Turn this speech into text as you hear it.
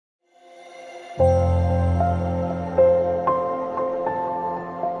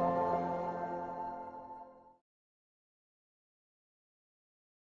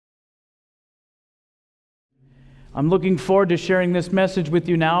I'm looking forward to sharing this message with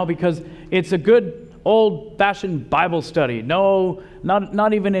you now because it's a good old-fashioned Bible study. No,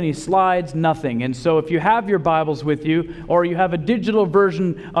 not even any slides, nothing. And so if you have your Bibles with you or you have a digital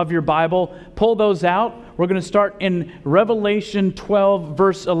version of your Bible, pull those out. We're going to start in Revelation 12,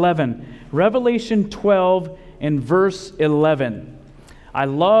 verse 11. Revelation 12 and verse 11. I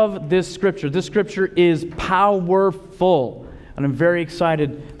love this scripture. This scripture is powerful. And I'm very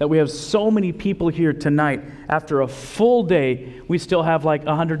excited that we have so many people here tonight. After a full day, we still have like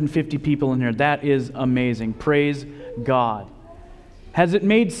 150 people in here. That is amazing. Praise God. Has it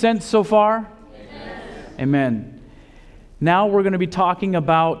made sense so far? Amen. Amen. Now we're going to be talking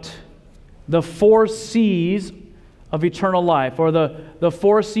about the 4 C's of eternal life, or the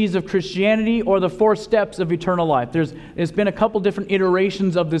 4 C's of Christianity, or the 4 steps of eternal life. There's been a couple different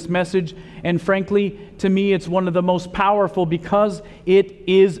iterations of this message, and frankly, to me, it's one of the most powerful because it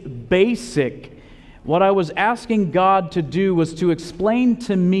is basic. What I was asking God to do was to explain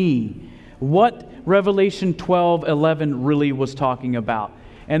to me what Revelation 12:11 really was talking about.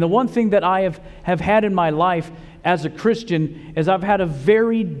 And the one thing that I have had in my life as a Christian is I've had a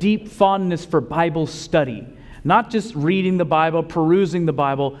very deep fondness for Bible study. Not just reading the Bible, perusing the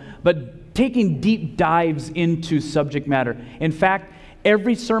Bible, but taking deep dives into subject matter. In fact,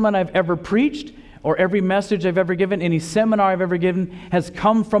 every sermon I've ever preached, or every message I've ever given, any seminar I've ever given, has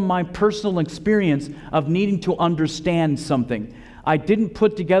come from my personal experience of needing to understand something. I didn't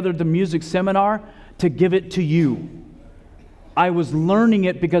put together the music seminar to give it to you. I was learning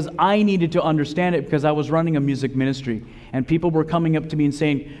it because I needed to understand it because I was running a music ministry. And people were coming up to me and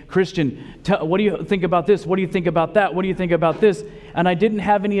saying, Christian, what do you think about this? What do you think about that? What do you think about this? And I didn't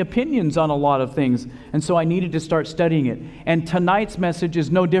have any opinions on a lot of things. And so I needed to start studying it. And tonight's message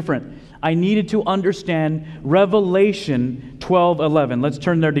is no different. I needed to understand Revelation 12:11. Let's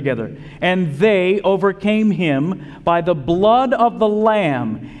turn there together. And they overcame him by the blood of the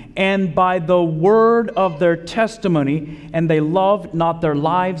Lamb and by the word of their testimony, and they loved not their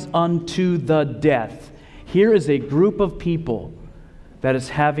lives unto the death. Here is a group of people that is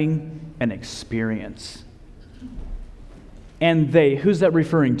having an experience. And they, who's that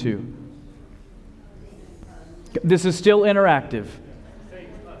referring to? This is still interactive.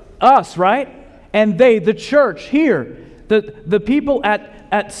 Us, right? And they, the church here, the people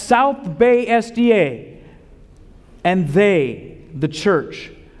at South Bay SDA, and they, the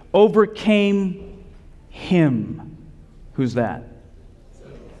church, overcame him. Who's that?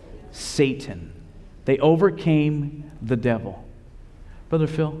 Satan. They overcame the devil. Brother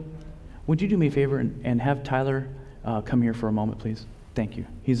Phil, would you do me a favor and have Tyler come here for a moment, please? Thank you.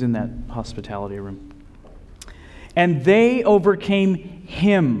 He's in that hospitality room. And they overcame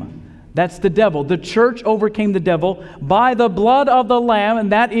him. That's the devil. The church overcame the devil by the blood of the Lamb,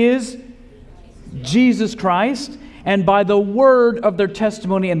 and that is Jesus Christ, and by the word of their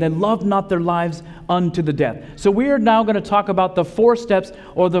testimony, and they loved not their lives unto the death. So we are now going to talk about the 4 steps,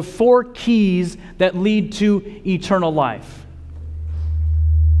 or the 4 keys that lead to eternal life.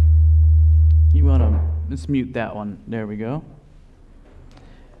 Let's mute that one. There we go.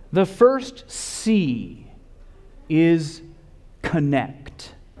 The first C is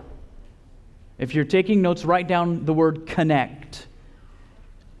connect. If you're taking notes, write down the word connect.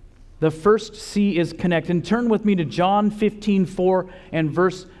 The first C is connect. And turn with me to John 15:4 and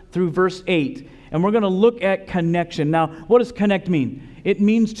verse 8. And we're going to look at connection. Now, what does connect mean? It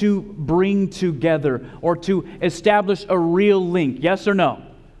means to bring together or to establish a real link. Yes or no?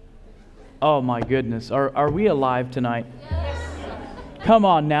 Oh my goodness. Are we alive tonight? Yes. Come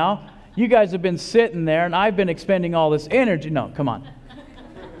on now. You guys have been sitting there and I've been expending all this energy. No, come on.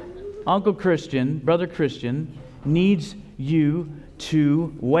 Uncle Christian, Brother Christian, needs you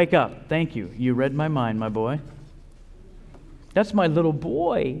to wake up. Thank you. You read my mind, my boy. That's my little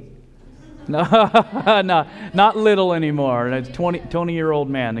boy. No, not little anymore. It's 20-year-old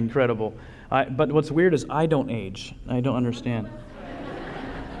man. Incredible. But what's weird is I don't age. I don't understand.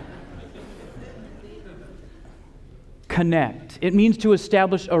 Connect. It means to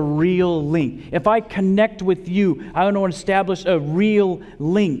establish a real link. If I connect with you, I want to establish a real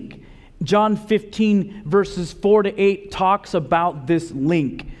link. John 15 verses 4-8 talks about this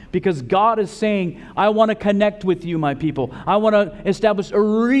link because God is saying, I want to connect with you, my people. I want to establish a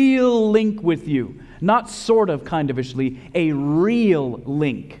real link with you. Not sort of, kind of-ishly, a real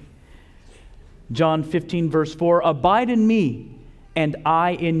link. John 15 verse 4, abide in me and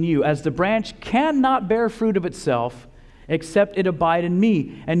I in you. As the branch cannot bear fruit of itself except it abide in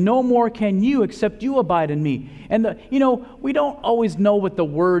me. And no more can you except you abide in me. And, we don't always know what the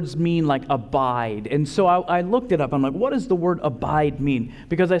words mean, like abide. And so I looked it up. I'm like, what does the word abide mean?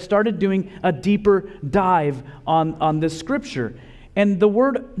 Because I started doing a deeper dive on this scripture. And the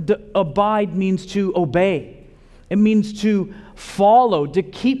word abide means to obey. It means to follow, to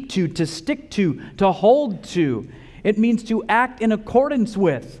keep to stick to hold to. It means to act in accordance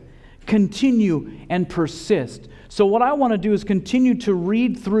with, continue, and persist. So what I want to do is continue to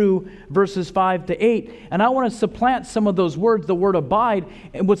read through verses 5 to 8, and I want to supplant some of those words, the word abide,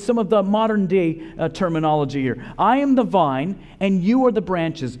 with some of the modern day terminology here. I am the vine, and you are the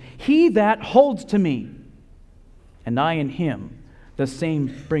branches. He that holds to me, and I in him, the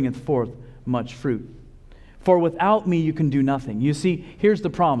same bringeth forth much fruit. For without me you can do nothing. You see, here's the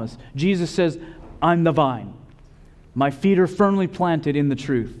promise. Jesus says, I'm the vine. My feet are firmly planted in the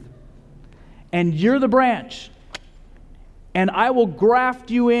truth. And you're the branch. And I will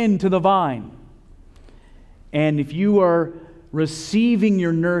graft you into the vine. And if you are receiving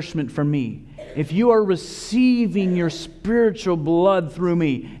your nourishment from me, if you are receiving your spiritual blood through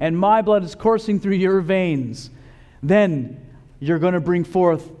me, and my blood is coursing through your veins, then you're going to bring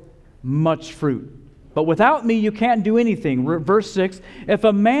forth much fruit. But without me, you can't do anything. Verse 6, if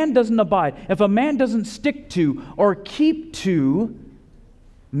a man doesn't abide, if a man doesn't stick to or keep to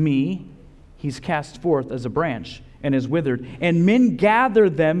me, he's cast forth as a branch and is withered. And men gather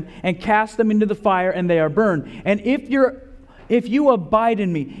them and cast them into the fire, and they are burned. And if you abide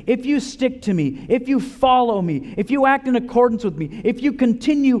in me, if you stick to me, if you follow me, if you act in accordance with me, if you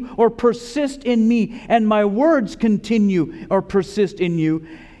continue or persist in me, and my words continue or persist in you,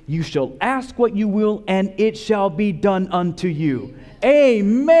 you shall ask what you will, and it shall be done unto you.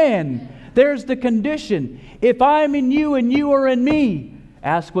 Amen. There's the condition. If I'm in you and you are in me,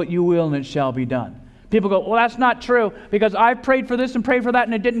 ask what you will, and it shall be done. People go, well, that's not true, because I prayed for this and prayed for that,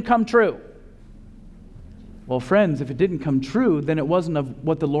 and it didn't come true. Well, friends, if it didn't come true, then it wasn't of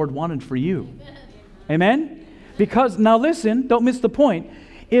what the Lord wanted for you. Amen? Because, now listen, don't miss the point.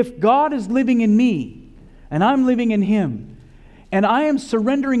 If God is living in me, and I'm living in Him, and I am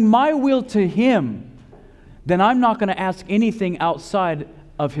surrendering my will to Him, then I'm not going to ask anything outside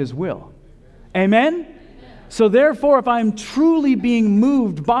of His will. Amen? So therefore, if I'm truly being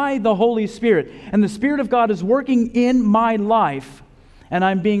moved by the Holy Spirit, and the Spirit of God is working in my life, and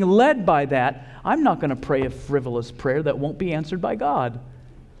I'm being led by that, I'm not going to pray a frivolous prayer that won't be answered by God.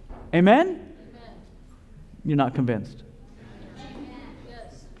 Amen? Amen. You're not convinced?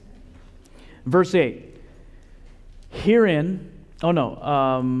 Yes. Verse 8. Herein...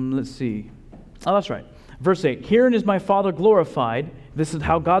 let's see. Oh, that's right. Verse 8. Herein is my Father glorified. This is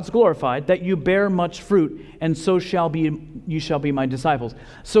how God's glorified, that you bear much fruit, and so you shall be my disciples.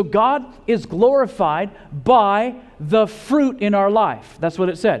 So God is glorified by the fruit in our life. That's what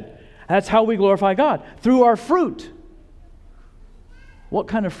it said. That's how we glorify God, through our fruit. What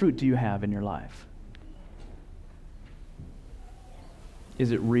kind of fruit do you have in your life?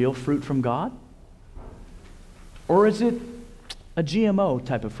 Is it real fruit from God? Or is it a GMO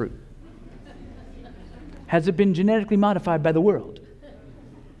type of fruit? Has it been genetically modified by the world?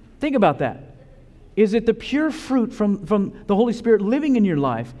 Think about that. Is it the pure fruit from the Holy Spirit living in your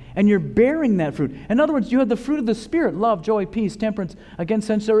life, and you're bearing that fruit? In other words, you have the fruit of the Spirit: love, joy, peace, temperance. Against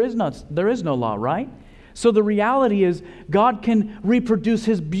such there is no law, right? So the reality is God can reproduce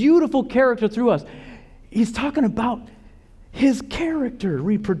His beautiful character through us. He's talking about His character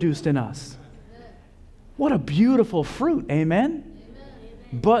reproduced in us. What a beautiful fruit, amen?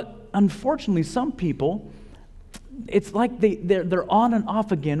 But unfortunately, some people, it's like they're on and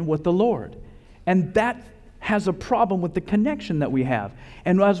off again with the Lord. And that has a problem with the connection that we have.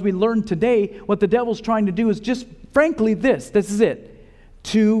 And as we learn today, what the devil's trying to do is just, frankly, this is it: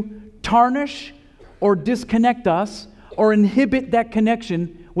 to tarnish or disconnect us or inhibit that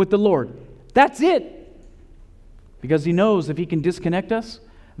connection with the Lord. That's it. Because he knows if he can disconnect us,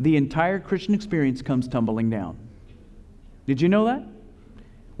 the entire Christian experience comes tumbling down. Did you know that?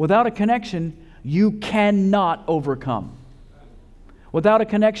 Without a connection, you cannot overcome. Without a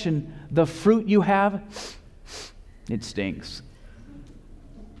connection, the fruit you have, it stinks.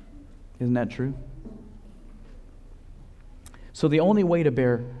 Isn't that true? So the only way to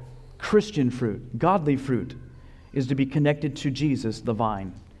bear Christian fruit, godly fruit, is to be connected to Jesus, the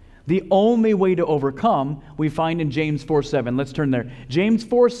vine. The only way to overcome, we find in James 4:7. Let's turn there. James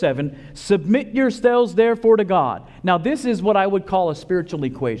 4:7, submit yourselves therefore to God. Now this is what I would call a spiritual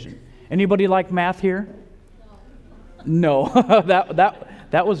equation. Anybody like math here? No.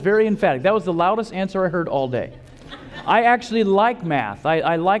 That was very emphatic. That was the loudest answer I heard all day. I actually like math.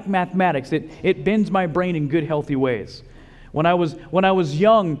 I like mathematics. It bends my brain in good, healthy ways. When I was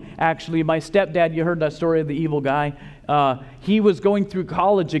young, actually, my stepdad, you heard that story of the evil guy, he was going through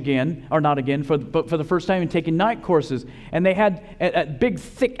college again, or not again, but for the first time and taking night courses. And they had a big,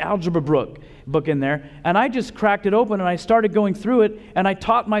 thick algebra book in there. And I just cracked it open and I started going through it, and I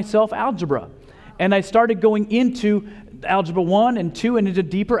taught myself algebra. And I started going into algebra 1 and 2 and into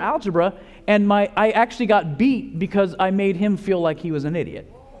deeper algebra. And I actually got beat because I made him feel like he was an idiot.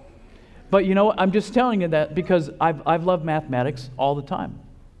 But you know, I'm just telling you that because I've loved mathematics all the time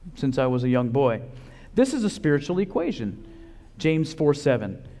since I was a young boy. This is a spiritual equation. James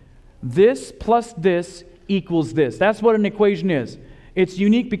 4:7. This plus this equals this. That's what an equation is. It's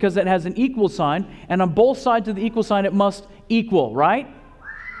unique because it has an equal sign, and on both sides of the equal sign it must equal, right?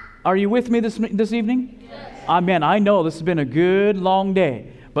 Are you with me this evening? Yes. Amen. I know this has been a good long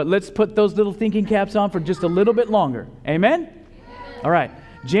day, but let's put those little thinking caps on for just a little bit longer. Amen? Amen. All right.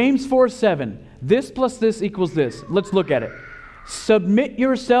 James 4:7. This plus this equals this. Let's look at it. Submit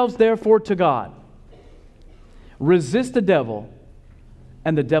yourselves therefore to God. Resist the devil,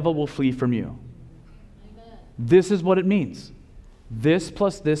 and the devil will flee from you. Amen. This is what it means. This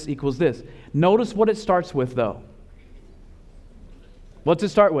plus this equals this. Notice what it starts with, though. What's it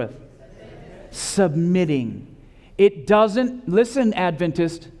start with? Submitting. It doesn't, listen,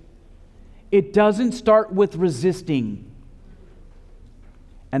 Adventist, it doesn't start with resisting.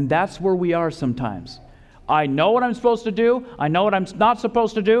 And that's where we are sometimes. I know what I'm supposed to do. I know what I'm not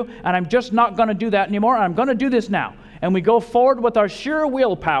supposed to do. And I'm just not going to do that anymore. I'm going to do this now. And we go forward with our sheer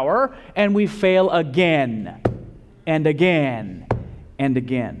willpower, and we fail again and again and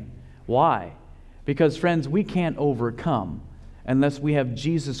again. Why? Because, friends, we can't overcome unless we have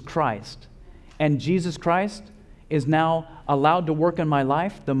Jesus Christ. And Jesus Christ is now allowed to work in my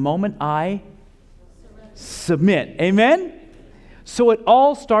life the moment I submit. Amen? So it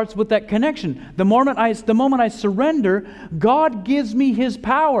all starts with that connection. The moment I surrender, God gives me His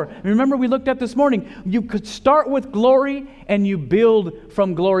power. Remember, we looked at this morning, you could start with glory and you build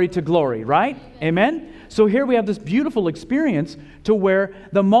from glory to glory, right? Amen? So here we have this beautiful experience to where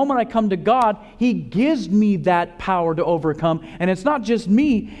the moment I come to God, He gives me that power to overcome. And it's not just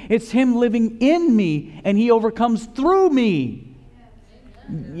me, it's Him living in me, and He overcomes through me.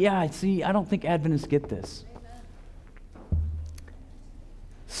 Yeah, see, I don't think Adventists get this.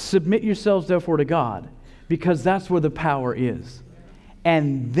 Submit yourselves therefore to God, because that's where the power is.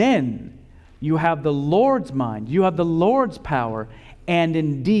 And then you have the Lord's mind, you have the Lord's power, and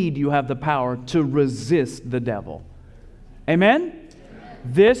indeed you have the power to resist the devil. Amen? Amen?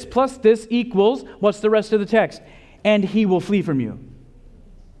 This plus this equals, what's the rest of the text? And he will flee from you.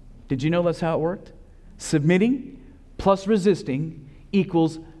 Did you know that's how it worked? Submitting plus resisting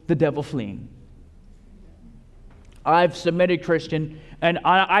equals the devil fleeing. I've submitted, Christian, and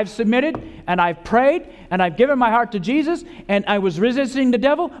I've submitted, and I've prayed, and I've given my heart to Jesus, and I was resisting the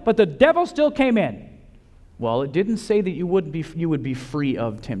devil, but the devil still came in. Well, it didn't say that you would be free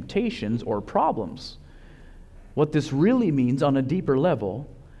of temptations or problems. What this really means on a deeper level,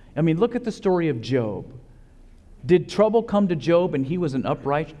 I mean, look at the story of Job. Did trouble come to Job and he was an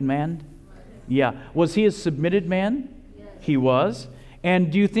upright man? Yeah. Was he a submitted man? Yes. He was.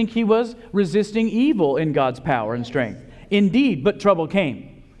 And do you think he was resisting evil in God's power and strength? Indeed, but trouble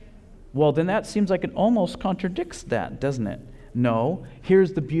came. Well, then that seems like it almost contradicts that, doesn't it? No.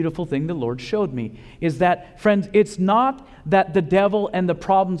 Here's the beautiful thing the Lord showed me, is that, friends, it's not that the devil and the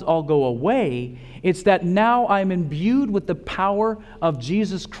problems all go away. It's that now I'm imbued with the power of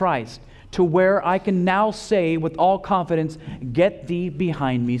Jesus Christ, to where I can now say with all confidence, "Get thee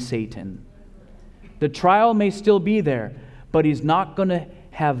behind me, Satan." The trial may still be there, but he's not going to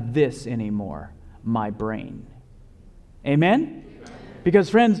have this anymore, my brain. Amen?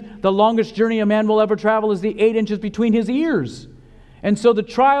 Because, friends, the longest journey a man will ever travel is the 8 inches between his ears. And so the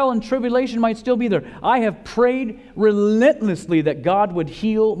trial and tribulation might still be there. I have prayed relentlessly that God would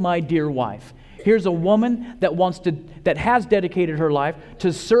heal my dear wife. Here's a woman that has dedicated her life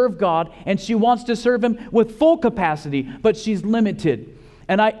to serve God, and she wants to serve Him with full capacity, but she's limited.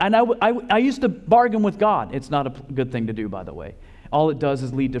 And I used to bargain with God. It's not a good thing to do, by the way. All it does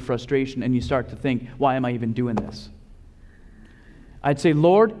is lead to frustration, and you start to think, why am I even doing this? I'd say,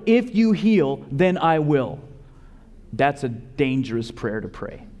 Lord, if you heal, then I will. That's a dangerous prayer to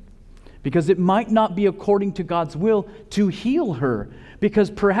pray, because it might not be according to God's will to heal her, because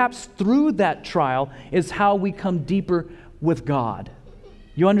perhaps through that trial is how we come deeper with God.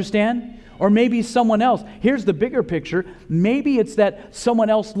 You understand? Or maybe someone else. Here's the bigger picture. Maybe it's that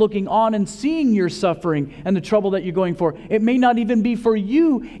someone else looking on and seeing your suffering and the trouble that you're going for. It may not even be for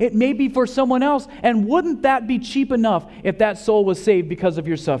you. It may be for someone else. And wouldn't that be cheap enough if that soul was saved because of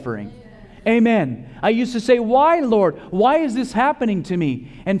your suffering? Amen. I used to say, why, Lord? Why is this happening to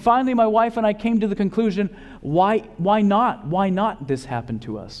me? And finally, my wife and I came to the conclusion, why not? Why not this happen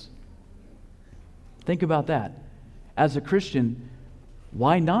to us? Think about that. As a Christian,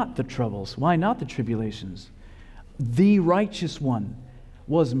 why not the troubles? Why not the tribulations? The righteous one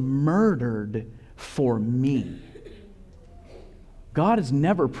was murdered for me. God has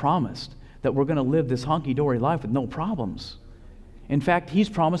never promised that we're going to live this honky-dory life with no problems. In fact, He's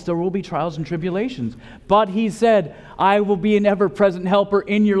promised there will be trials and tribulations. But He said, I will be an ever-present helper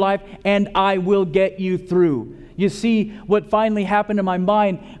in your life, and I will get you through. You see, what finally happened in my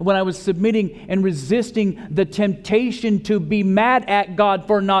mind when I was submitting and resisting the temptation to be mad at God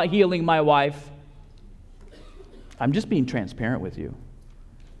for not healing my wife. I'm just being transparent with you.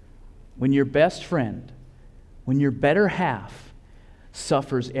 When your best friend, when your better half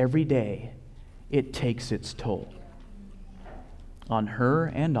suffers every day, it takes its toll on her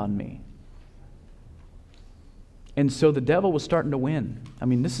and on me. And so the devil was starting to win. I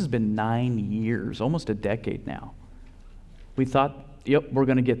mean, this has been 9 years, almost a decade now. We thought, yep, we're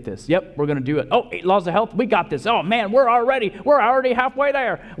going to get this. Yep, we're going to do it. Oh, 8 laws of health, we got this. Oh, man, we're already halfway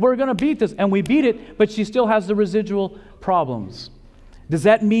there. We're going to beat this. And we beat it, but she still has the residual problems. Does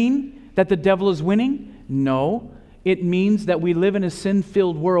that mean that the devil is winning? No. It means that we live in a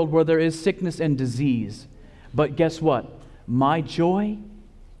sin-filled world where there is sickness and disease. But guess what? My joy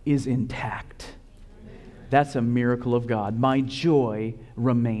is intact. That's a miracle of God. My joy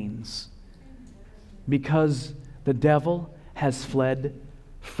remains. Because the devil has fled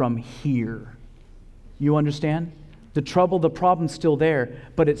from here. You understand? The trouble, the problem's still there,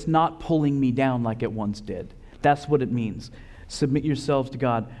 but it's not pulling me down like it once did. That's what it means. Submit yourselves to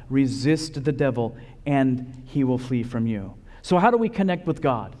God. Resist the devil, and he will flee from you. So how do we connect with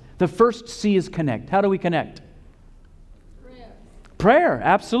God? The first C is connect. How do we connect? Prayer,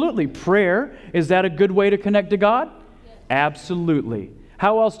 absolutely. Prayer, is that a good way to connect to God? Yes. Absolutely.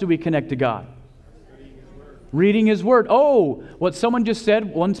 How else do we connect to God? Reading His Word. Oh, what someone just said,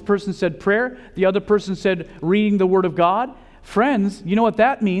 one person said prayer, the other person said reading the Word of God. Friends, you know what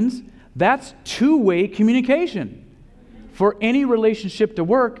that means? That's two-way communication. For any relationship to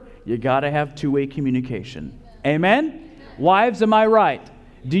work, you got to have two-way communication. Amen? Wives, am I right?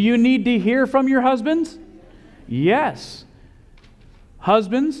 Do you need to hear from your husbands? Yes.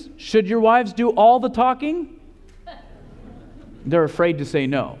 Husbands, should your wives do all the talking? They're afraid to say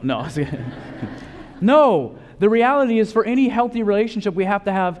no. No. No. The reality is, for any healthy relationship, we have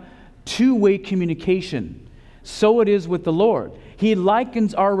to have two-way communication. So it is with the Lord. He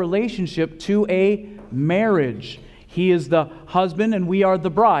likens our relationship to a marriage. He is the husband and we are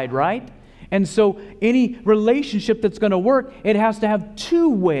the bride, right? And so any relationship that's going to work, it has to have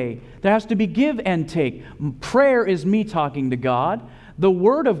two-way. There has to be give and take. Prayer is me talking to God. The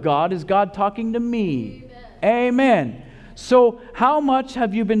Word of God is God talking to me. Amen. Amen. So how much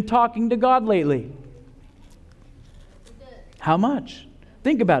have you been talking to God lately? How much?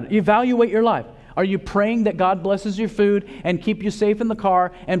 Think about it. Evaluate your life. Are you praying that God blesses your food and keep you safe in the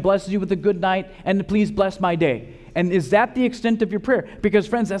car and blesses you with a good night and please bless my day? And is that the extent of your prayer? Because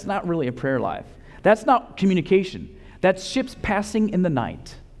friends, that's not really a prayer life. That's not communication. That's ships passing in the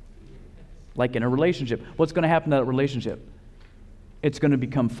night. Like in a relationship. What's going to happen to that relationship? It's going to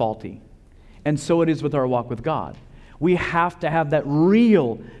become faulty. And so it is with our walk with God. We have to have that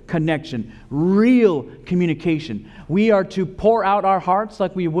real connection, real communication. We are to pour out our hearts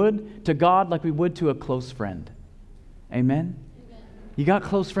like we would to God, like we would to a close friend. Amen? You got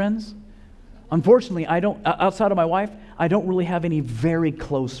close friends? Unfortunately, I don't. Outside of my wife, I don't really have any very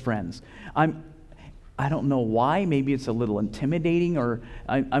close friends. I don't know why. Maybe it's a little intimidating, or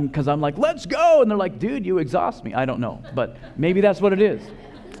because I'm like, let's go, and they're like, dude, you exhaust me. I don't know, but maybe that's what it is.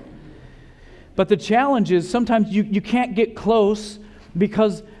 But the challenge is sometimes you can't get close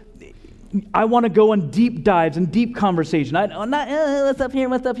because I want to go on deep dives and deep conversation. I'm not, what's up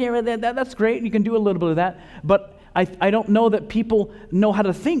here, that's great. You can do a little bit of that. But I don't know that people know how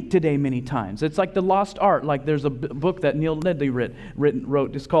to think today many times. It's like the lost art. Like there's a book that Neil Nedley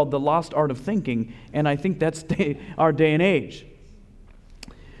wrote. It's called The Lost Art of Thinking. And I think that's our day and age.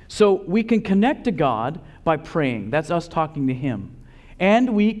 So we can connect to God by praying. That's us talking to Him.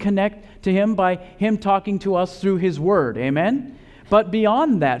 And we connect to Him by Him talking to us through His Word. Amen? But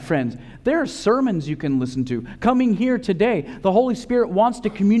beyond that, friends, there are sermons you can listen to. Coming here today, the Holy Spirit wants to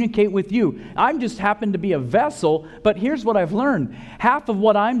communicate with you. I'm just happen to be a vessel, but here's what I've learned. Half of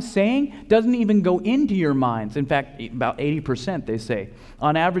what I'm saying doesn't even go into your minds. In fact, about 80%, they say.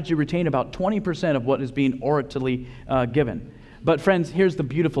 On average, you retain about 20% of what is being oratorily given. But friends, here's the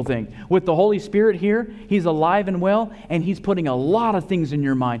beautiful thing. With the Holy Spirit here, He's alive and well, and He's putting a lot of things in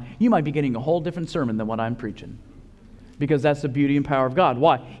your mind. You might be getting a whole different sermon than what I'm preaching. Because that's the beauty and power of God.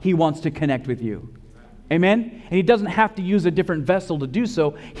 Why? He wants to connect with you. Amen? And He doesn't have to use a different vessel to do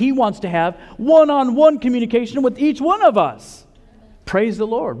so. He wants to have one-on-one communication with each one of us. Praise the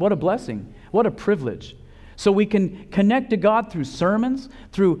Lord. What a blessing. What a privilege. So we can connect to God through sermons,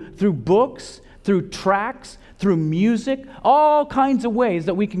 through books, through tracts, through music, all kinds of ways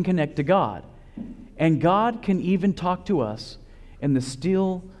that we can connect to God. And God can even talk to us in the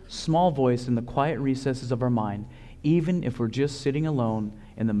still, small voice in the quiet recesses of our mind, even if we're just sitting alone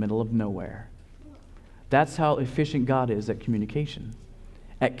in the middle of nowhere. That's how efficient God is at communication,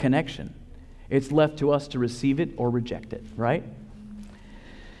 at connection. It's left to us to receive it or reject it, right?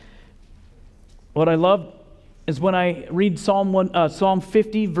 What I love is when I read Psalm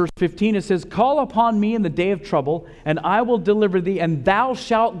 50, verse 15, it says, "Call upon me in the day of trouble, and I will deliver thee, and thou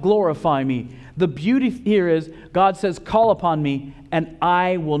shalt glorify me." The beauty here is God says, call upon me, and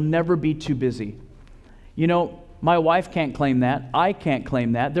I will never be too busy. You know, my wife can't claim that. I can't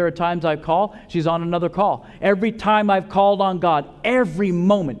claim that. There are times I call, she's on another call. Every time I've called on God, every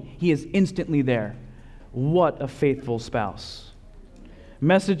moment, He is instantly there. What a faithful spouse.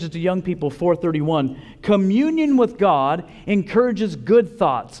 Messages to young people, 431. Communion with God encourages good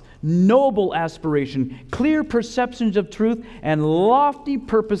thoughts, noble aspiration, clear perceptions of truth, and lofty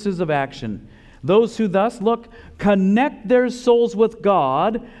purposes of action. Those who thus connect their souls with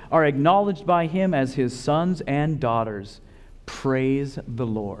God are acknowledged by Him as His sons and daughters. Praise the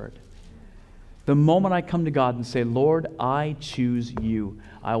Lord. The moment I come to God and say, Lord, I choose You.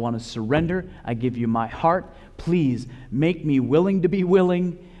 I want to surrender. I give You my heart. Please make me willing to be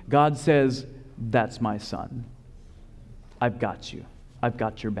willing. God says, that's my son. I've got you. I've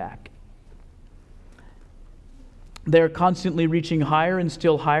got your back. They're constantly reaching higher and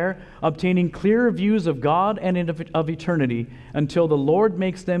still higher, obtaining clearer views of God and of eternity until the Lord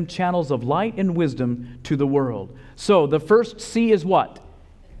makes them channels of light and wisdom to the world. So the first C is what?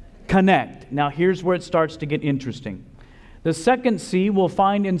 Connect. Now here's where it starts to get interesting. The second C we'll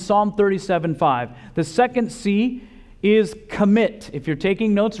find in Psalm 37:5. The second C is commit. If you're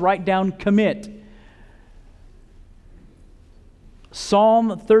taking notes, write down commit.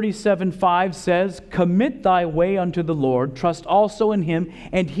 Psalm 37:5 says, "Commit thy way unto the Lord, trust also in Him,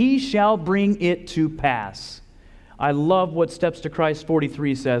 and He shall bring it to pass." I love what Steps to Christ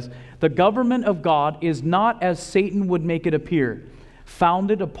 43 says. The government of God is not as Satan would make it appear,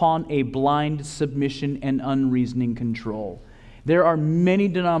 founded upon a blind submission and unreasoning control. There are many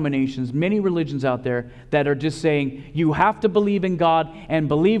denominations, many religions out there that are just saying, you have to believe in God and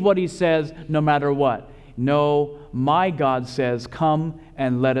believe what He says no matter what. No, my God says, come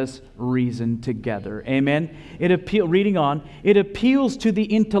and let us reason together. Amen? Reading on, it appeals to the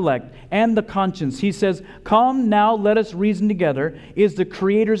intellect and the conscience. He says, come now, let us reason together, is the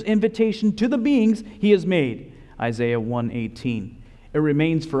Creator's invitation to the beings He has made. Isaiah 1:18. It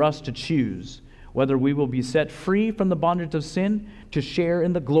remains for us to choose whether we will be set free from the bondage of sin to share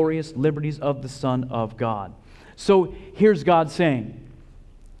in the glorious liberties of the Son of God. So here's God saying,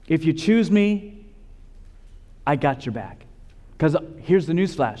 if you choose me, I got your back. Because here's the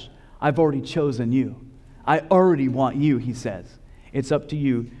newsflash. I've already chosen you. I already want you, He says. It's up to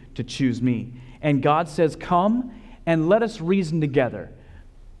you to choose me. And God says, come and let us reason together.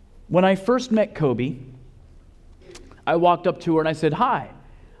 When I first met Kobe, I walked up to her and I said, hi.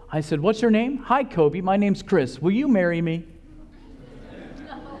 I said, what's your name? Hi, Kobe. My name's Chris. Will you marry me?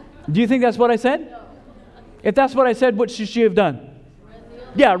 Do you think that's what I said? No. If that's what I said, what should she have done?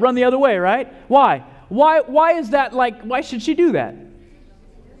 Run the other way, right? Why? Why is that why should she do that?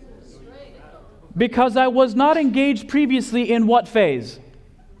 Because I was not engaged previously in what phase?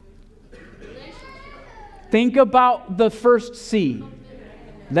 Think about the first C,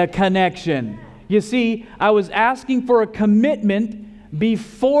 the connection. You see, I was asking for a commitment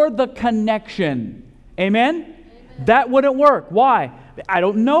before the connection. Amen? That wouldn't work. Why? I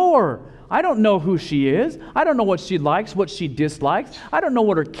don't know her. I don't know who she is. I don't know what she likes, what she dislikes. I don't know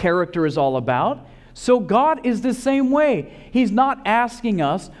what her character is all about. So God is the same way. He's not asking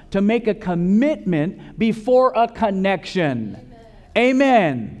us to make a commitment before a connection.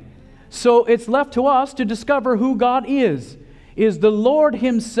 Amen. So it's left to us to discover who God is. Is the Lord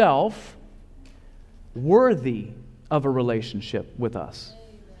Himself worthy of a relationship with us?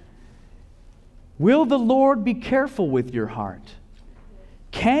 Will the Lord be careful with your heart?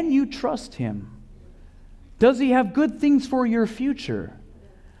 Can you trust Him? Does He have good things for your future?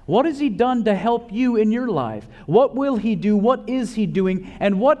 What has He done to help you in your life? What will He do? What is He doing?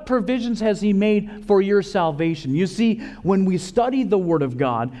 And what provisions has He made for your salvation? You see, when we study the Word of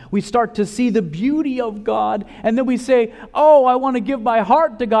God, we start to see the beauty of God, and then we say, oh, I want to give my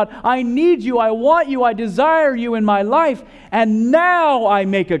heart to God. I need you. I want you. I desire you in my life. And now I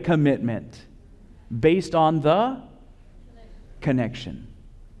make a commitment based on the connection.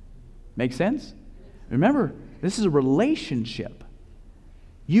 Make sense? Remember, this is a relationship.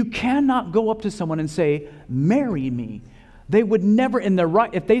 You cannot go up to someone and say, marry me. They would never, in their right,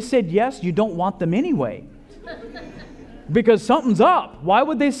 if they said yes, you don't want them anyway. Because something's up. Why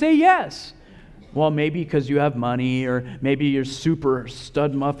would they say yes? Well, maybe because you have money, or maybe you're super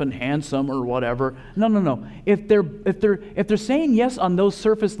stud muffin handsome or whatever. No. If they're saying yes on those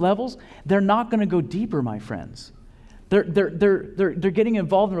surface levels, they're not going to go deeper, my friends. They're getting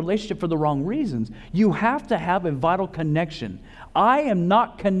involved in a relationship for the wrong reasons. You have to have a vital connection. I am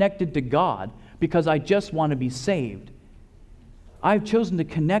not connected to God because I just want to be saved. I've chosen to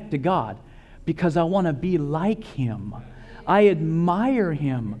connect to God because I want to be like Him. I admire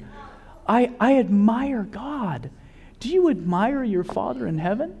Him. I admire God. Do you admire your Father in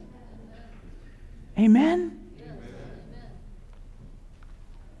heaven? Amen?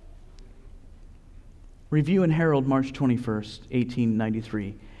 Review and Herald, March 21st,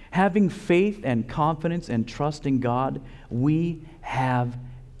 1893. Having faith and confidence and trust in God, we have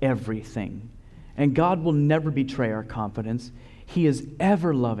everything. And God will never betray our confidence. He is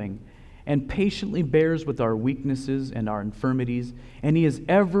ever loving and patiently bears with our weaknesses and our infirmities, and He is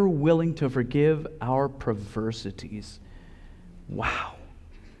ever willing to forgive our perversities. Wow.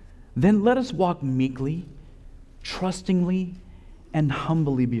 Then let us walk meekly, trustingly, and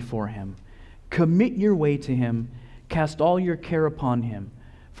humbly before Him. Commit your way to Him. Cast all your care upon Him,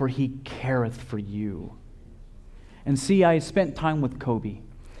 for He careth for you. And see, I spent time with Kobe,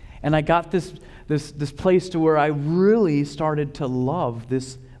 and I got this place to where I really started to love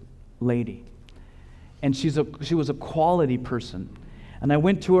this lady. And she was a quality person. And I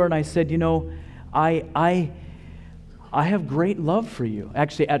went to her and I said, you know, I have great love for you.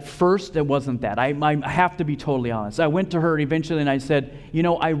 Actually, at first, it wasn't that. I have to be totally honest. I went to her eventually and I said, you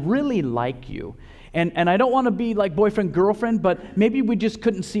know, I really like you. And I don't want to be like boyfriend, girlfriend, but maybe we just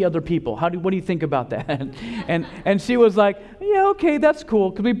couldn't see other people. What do you think about that? And she was like, yeah, okay, that's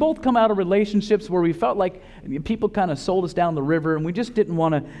cool. Because we both come out of relationships where we felt like people kind of sold us down the river, and we just didn't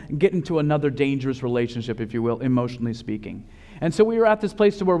want to get into another dangerous relationship, if you will, emotionally speaking. And so we were at this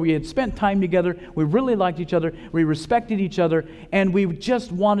place to where we had spent time together, we really liked each other, we respected each other, and we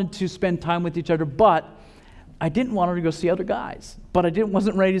just wanted to spend time with each other, but I didn't want her to go see other guys. But I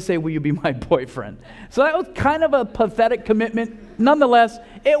wasn't ready to say, will you be my boyfriend? So that was kind of a pathetic commitment. Nonetheless,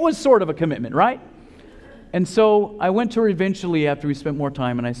 it was sort of a commitment, right? And so I went to her eventually after we spent more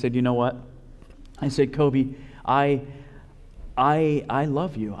time, and I said, you know what? I said, Kobe, I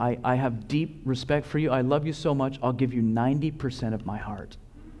love you. I have deep respect for you. I love you so much, I'll give you 90% of my heart.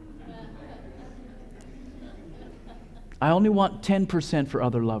 I only want 10% for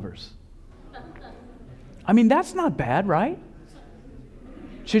other lovers. I mean, that's not bad, right?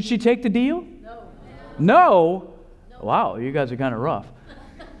 Should she take the deal? No? Wow, you guys are kind of rough.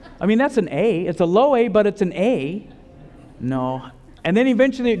 I mean, that's an A. It's a low A, but it's an A. No. And then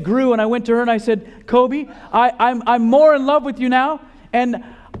eventually it grew, and I went to her and I said, Kobe, I'm more in love with you now, and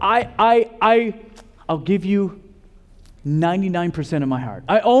I'll give you 99% of my heart.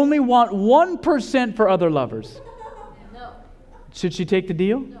 I only want 1% for other lovers. No. Should she take the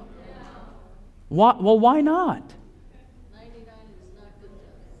deal? No. Well, why not?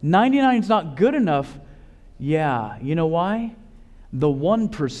 99 is not good enough. Yeah, you know why? The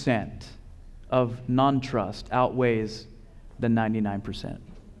 1% of non-trust outweighs the 99%.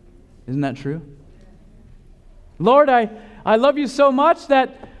 Isn't that true? Lord, I love you so much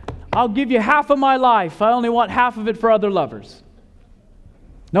that I'll give you half of my life. I only want half of it for other lovers.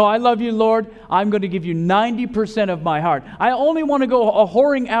 No, I love you, Lord. I'm going to give you 90% of my heart. I only want to go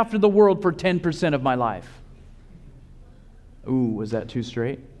whoring after the world for 10% of my life. Ooh, was that too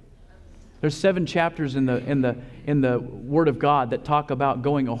straight? There's 7 chapters in the Word of God that talk about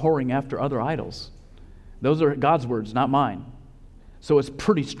going whoring after other idols. Those are God's words, not mine. So it's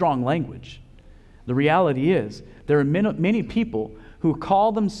pretty strong language. The reality is, there are many people who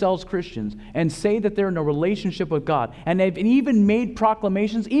call themselves Christians and say that they're in a relationship with God, and they've even made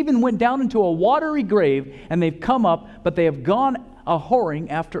proclamations, even went down into a watery grave, and they've come up, but they have gone whoring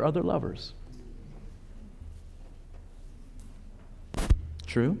after other lovers.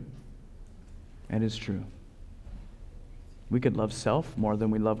 True? It is true. We could love self more than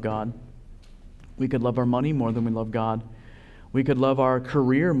we love God. We could love our money more than we love God. We could love our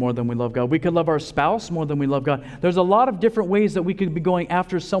career more than we love God. We could love our spouse more than we love God. There's a lot of different ways that we could be going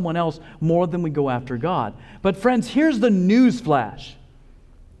after someone else more than we go after God. But friends, here's the news flash.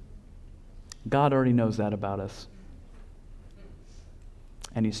 God already knows that about us.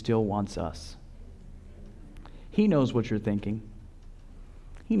 And He still wants us. He knows what you're thinking.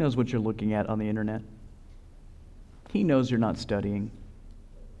 He knows what you're looking at on the internet. He knows you're not studying.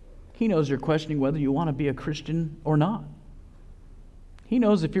 He knows you're questioning whether you want to be a Christian or not. He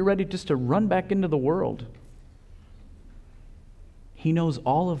knows if you're ready just to run back into the world. He knows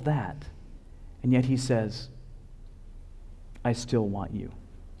all of that. And yet He says, I still want you.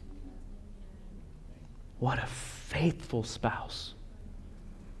 What a faithful spouse.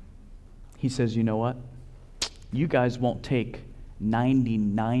 He says, you know what? You guys won't take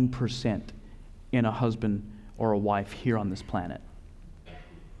 99% in a husband or a wife here on this planet.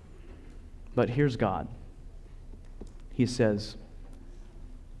 But here's God. He says,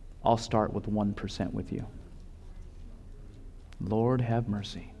 I'll start with 1% with you. Lord, have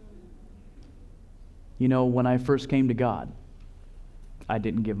mercy. You know, when I first came to God, I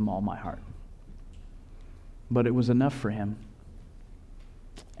didn't give Him all my heart. But it was enough for Him.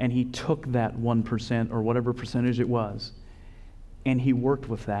 And He took that 1% or whatever percentage it was, and He worked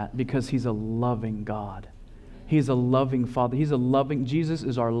with that because He's a loving God. He's a loving Father. Jesus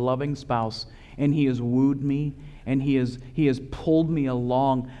is our loving spouse, and He has wooed me, and He has pulled me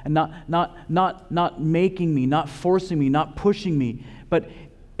along, and not making me, not forcing me, not pushing me, but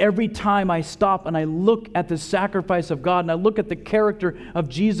every time I stop and I look at the sacrifice of God and I look at the character of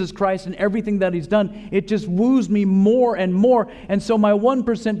Jesus Christ and everything that He's done, it just woos me more and more. And so my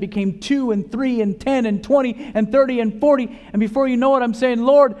 1% became 2 and 3 and 10 and 20 and 30 and 40. And before you know it, I'm saying,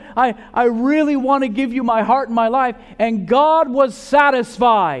 Lord, I really want to give you my heart and my life. And God was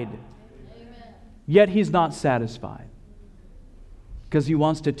satisfied. Amen. Yet He's not satisfied. Because He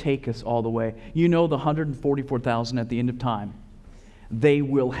wants to take us all the way. You know, the 144,000 at the end of time, they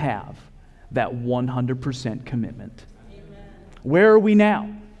will have that 100% commitment. Amen. Where are we now?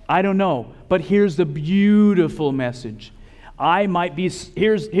 I don't know. But here's the beautiful message. I might be,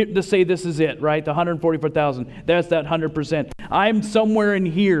 here to say this is it, right? The 144,000, that's that 100%. I'm somewhere in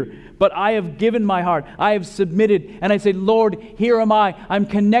here, but I have given my heart. I have submitted, and I say, Lord, here am I. I'm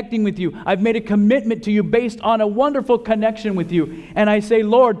connecting with you. I've made a commitment to you based on a wonderful connection with you. And I say,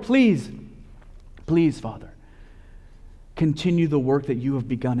 Lord, please, Father, continue the work that you have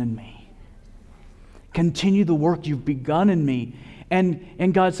begun in me. Continue the work you've begun in me.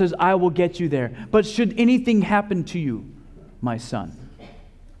 And God says, I will get you there. But should anything happen to you, my son,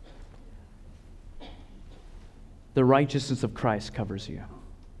 the righteousness of Christ covers you.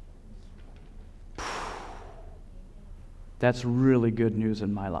 That's really good news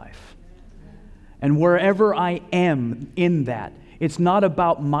in my life. And wherever I am in that, it's not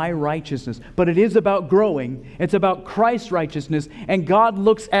about my righteousness, but it is about growing. It's about Christ's righteousness. And God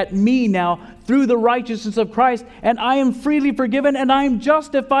looks at me now through the righteousness of Christ, and I am freely forgiven, and I am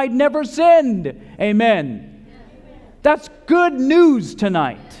justified, never sinned. Amen. That's good news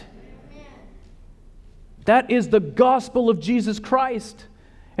tonight. That is the gospel of Jesus Christ.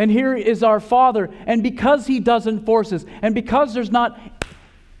 And here is our Father. And because He doesn't force us, and because there's not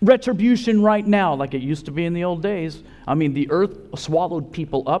retribution right now like it used to be in the old days. I mean, the earth swallowed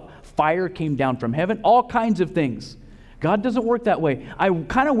people up. Fire came down from heaven. All kinds of things. God doesn't work that way. I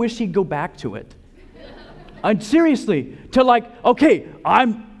kind of wish He'd go back to it. And seriously, to like, okay,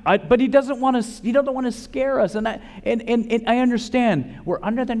 but He doesn't want to scare us. And I understand we're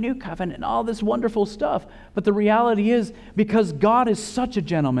under the new covenant and all this wonderful stuff. But the reality is, because God is such a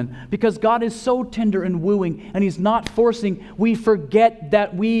gentleman, because God is so tender and wooing, and He's not forcing, we forget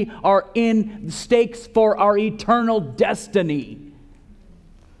that we are in stakes for our eternal destiny.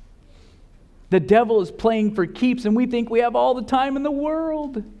 The devil is playing for keeps, and we think we have all the time in the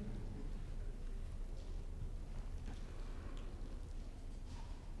world.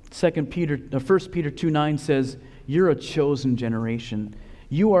 1 Peter 2:9 says, you're a chosen generation.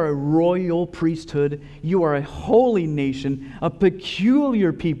 You are a royal priesthood. You are a holy nation, a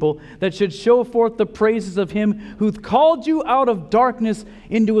peculiar people that should show forth the praises of Him who'th called you out of darkness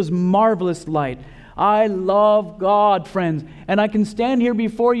into His marvelous light. I love God, friends. And I can stand here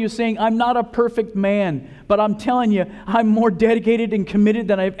before you saying, I'm not a perfect man, but I'm telling you, I'm more dedicated and committed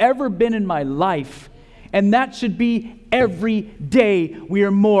than I've ever been in my life. And that should be every day we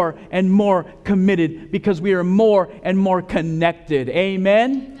are more and more committed because we are more and more connected.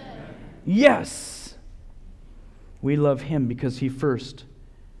 Amen? Amen. Yes. We love Him because He first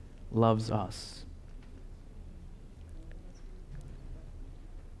loves us.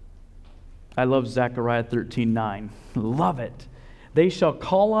 I love Zechariah 13:9. Love it. They shall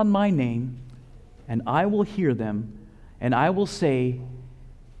call on my name, and I will hear them, and I will say,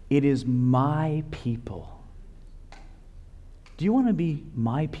 it is my people. Do you want to be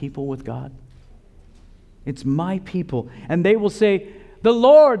my people with God? It's my people. And they will say, the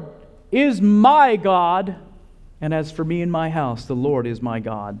Lord is my God, and as for me and my house, the Lord is my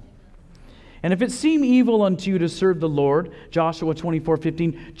God. And if it seem evil unto you to serve the Lord, Joshua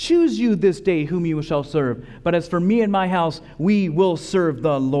 24:15, choose you this day whom you shall serve. But as for me and my house, we will serve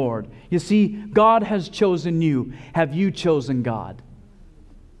the Lord. You see, God has chosen you. Have you chosen God?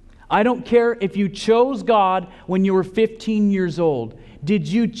 I don't care if you chose God when you were 15 years old. Did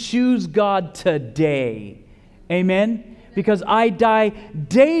you choose God today? Amen? Because I die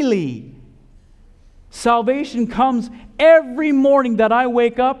daily. Salvation comes every morning that I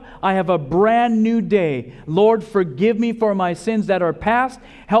wake up. I have a brand new day. Lord, forgive me for my sins that are past.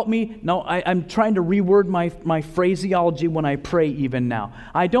 Help me. No, I'm trying to reword my phraseology when I pray even now.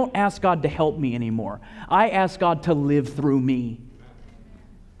 I don't ask God to help me anymore. I ask God to live through me.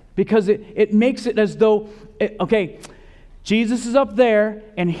 Because it makes it as though, okay, Jesus is up there,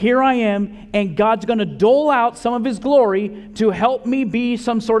 and here I am, and God's going to dole out some of His glory to help me be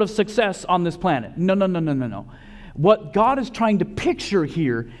some sort of success on this planet. No. What God is trying to picture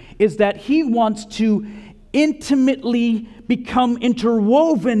here is that He wants to intimately become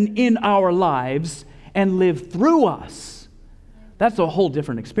interwoven in our lives and live through us. That's a whole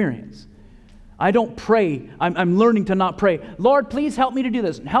different experience. I don't pray. I'm learning to not pray. Lord, please help me to do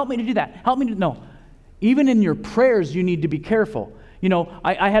this. Help me to do that. Help me to... No. Even in your prayers, you need to be careful. You know,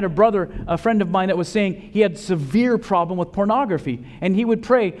 I had a friend of mine that was saying he had severe problem with pornography. And he would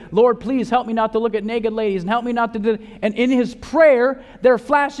pray, Lord, please help me not to look at naked ladies and help me not to do... And in his prayer, they're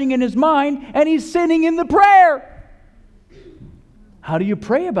flashing in his mind and he's sinning in the prayer. How do you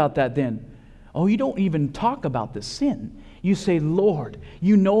pray about that then? Oh, you don't even talk about the sin. You say, Lord,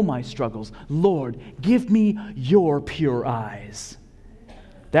 you know my struggles. Lord, give me your pure eyes.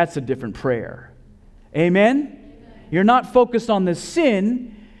 That's a different prayer. Amen? You're not focused on the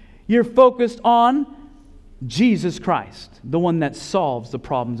sin. You're focused on Jesus Christ, the one that solves the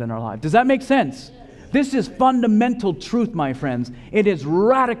problems in our life. Does that make sense? This is fundamental truth, my friends. It has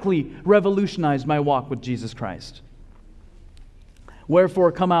radically revolutionized my walk with Jesus Christ.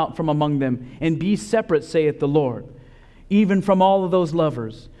 Wherefore come out from among them and be separate, saith the Lord, even from all of those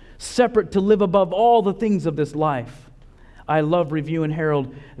lovers, separate to live above all the things of this life. I love Review and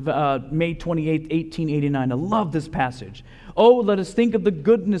Herald, May 28th, 1889. I love this passage. Oh, let us think of the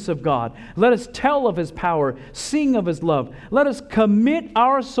goodness of God. Let us tell of His power, sing of His love. Let us commit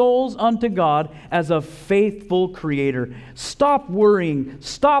our souls unto God as a faithful Creator. Stop worrying,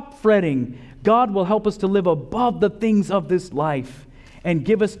 stop fretting. God will help us to live above the things of this life and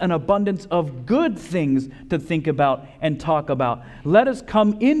give us an abundance of good things to think about and talk about. Let us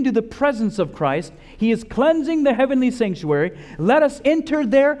come into the presence of Christ. He is cleansing the heavenly sanctuary. Let us enter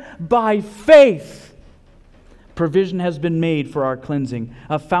there by faith. Provision has been made for our cleansing.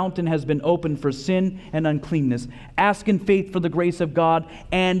 A fountain has been opened for sin and uncleanness. Ask in faith for the grace of God,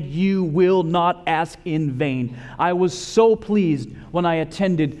 and you will not ask in vain. I was so pleased when I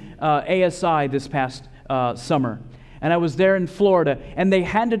attended ASI this past summer. And I was there in Florida, and they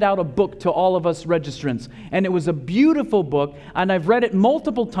handed out a book to all of us registrants. And it was a beautiful book, and I've read it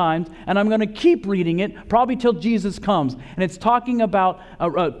multiple times, and I'm going to keep reading it, probably till Jesus comes. And it's talking about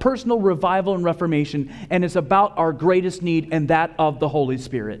a personal revival and reformation, and it's about our greatest need, and that of the Holy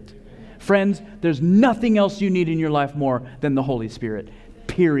Spirit. Friends, there's nothing else you need in your life more than the Holy Spirit,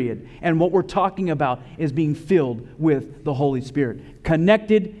 period. And what we're talking about is being filled with the Holy Spirit,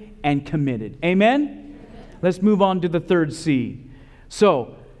 connected and committed. Amen? Let's move on to the third C.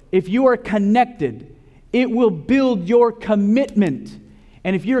 So, if you are connected, it will build your commitment.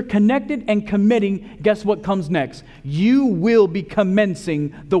 And if you're connected and committing, guess what comes next? You will be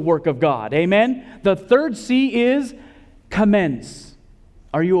commencing the work of God. Amen? The third C is commence.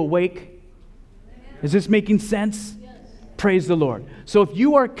 Are you awake? Is this making sense? Yes. Praise the Lord. So if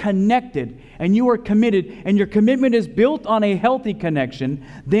you are connected and you are committed and your commitment is built on a healthy connection,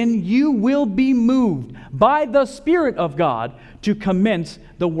 then you will be moved by the Spirit of God to commence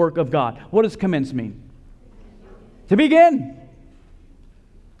the work of God. What does commence mean? To begin.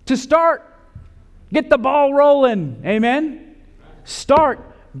 To start. Get the ball rolling. Amen? Start.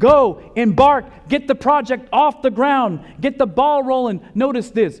 Go. Embark. Get the project off the ground. Get the ball rolling. Notice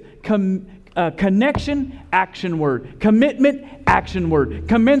this. Connection, action word. Commitment, action word.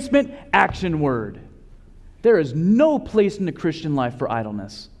 Commencement, action word. There is no place in the Christian life for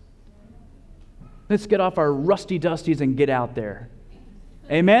idleness. Let's get off our rusty dusties and get out there.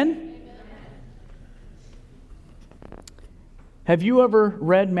 Amen? Have you ever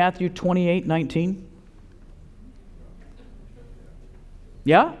read Matthew 28:19?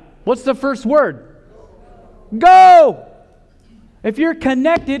 Yeah? What's the first word? Go! If you're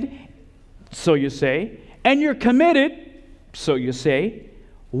connected, so you say, and you're committed, so you say,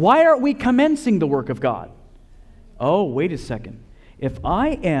 why aren't we commencing the work of God? Oh, wait a second. If I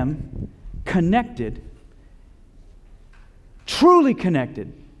am connected, truly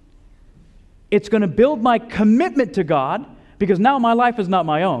connected, it's going to build my commitment to God, because now my life is not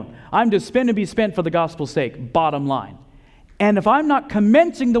my own. I'm to spend and be spent for the gospel's sake, bottom line. And if I'm not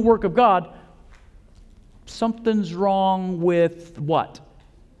commencing the work of God, something's wrong with what?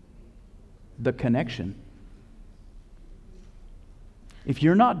 The connection. If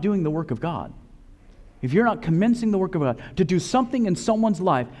you're not doing the work of God, if you're not commencing the work of God to do something in someone's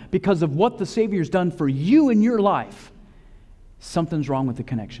life because of what the Savior's done for you in your life, something's wrong with the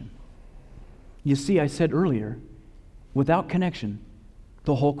connection. You see, I said earlier, without connection,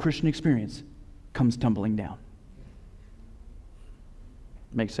 the whole Christian experience comes tumbling down.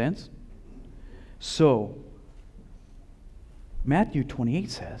 Make sense? So, Matthew 28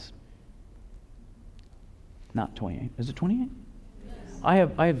 says, not 28, is it 28? Yes. I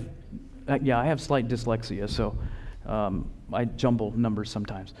have slight dyslexia, so I jumble numbers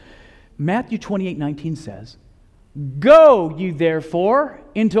sometimes. Matthew 28:19 says, "Go ye therefore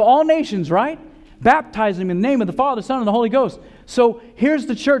into all nations," right? "Baptizing them in the name of the Father, Son, and the Holy Ghost." So here's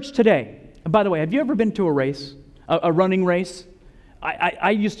the church today. By the way, have you ever been to a race, a running race?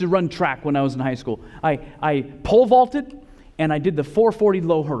 I used to run track when I was in high school. I pole vaulted, and I did the 440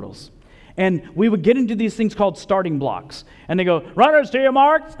 low hurdles. And we would get into these things called starting blocks. And they go, "Runners to your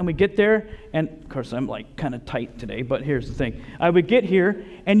marks." And we get there, and of course I'm like kind of tight today, but here's the thing. I would get here,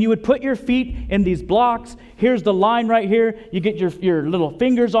 and you would put your feet in these blocks. Here's the line right here. You get your little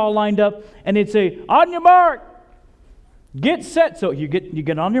fingers all lined up, and they'd say, "On your mark, get set." So you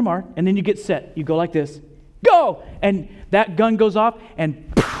get on your mark, and then you get set. You go like this, "Go!" And that gun goes off,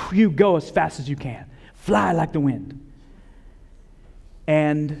 and poof, you go as fast as you can. Fly like the wind.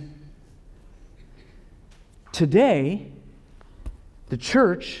 And today, the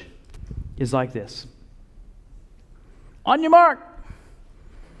church is like this. On your mark,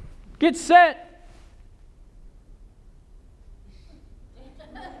 get set.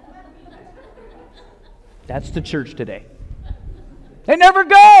 That's the church today. They never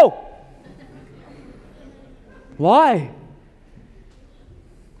go. Why?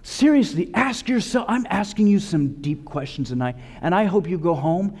 Seriously, ask yourself. I'm asking you some deep questions tonight, and I hope you go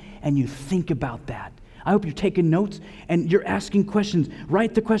home and you think about that. I hope you're taking notes and you're asking questions.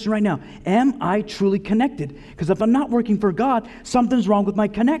 Write the question right now. Am I truly connected? Because if I'm not working for God, something's wrong with my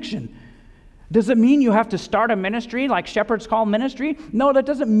connection. Does it mean you have to start a ministry like Shepherd's Call ministry? No, that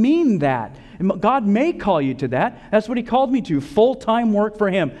doesn't mean that. God may call you to that. That's what He called me to, full-time work for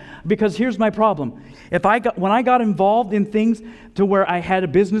Him. Because here's my problem. When I got involved in things to where I had a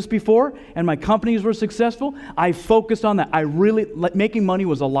business before and my companies were successful, I focused on that. Making money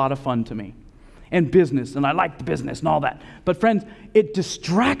was a lot of fun to me. And business, and I like the business and all that. But friends, it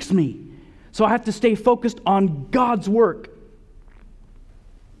distracts me. So I have to stay focused on God's work.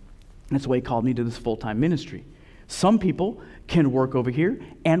 That's why He called me to this full-time ministry. Some people can work over here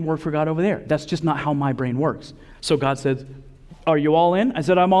and work for God over there. That's just not how my brain works. So God says, "Are you all in?" I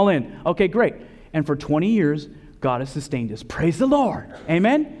said, "I'm all in." Okay, great. And for 20 years, God has sustained us. Praise the Lord.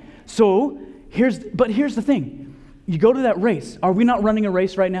 Amen? So, here's the thing. You go to that race. Are we not running a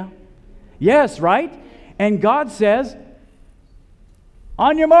race right now? Yes, right? And God says,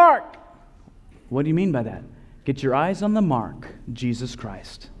 "On your mark." What do you mean by that? Get your eyes on the mark, Jesus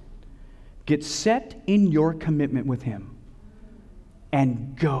Christ. Get set in your commitment with Him.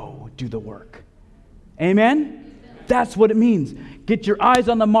 And go do the work. Amen? That's what it means. Get your eyes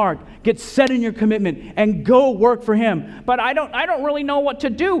on the mark. Get set in your commitment and go work for Him. "But I don't really know what to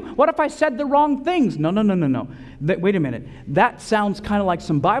do. What if I said the wrong things?" No. Wait a minute. That sounds kind of like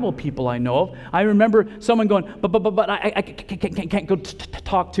some Bible people I know of. I remember someone going, but I can't go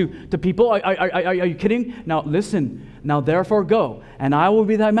talk to people. Are you kidding? Now listen. Now therefore go, and I will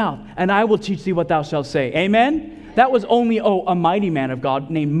be thy mouth, and I will teach thee what thou shalt say. Amen? That was only, a mighty man of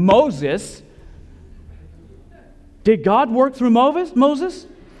God named Moses. Did God work through Moses?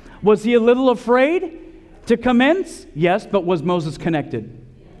 Was he a little afraid to commence? Yes, but was Moses connected?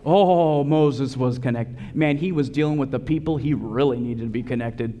 Oh, Moses was connected. Man, he was dealing with the people he really needed to be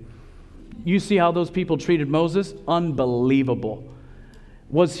connected. You see how those people treated Moses? Unbelievable.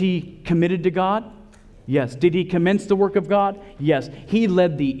 Was he committed to God? Yes. Did he commence the work of God? Yes. He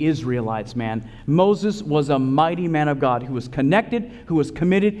led the Israelites, man. Moses was a mighty man of God who was connected, who was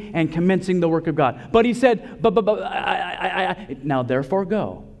committed, and commencing the work of God. But he said, now therefore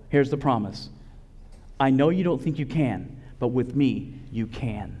go. Here's the promise. I know you don't think you can, but with me, you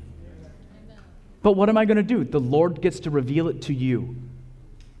can. But what am I going to do? The Lord gets to reveal it to you.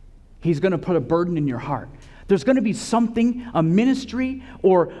 He's going to put a burden in your heart. There's going to be something, a ministry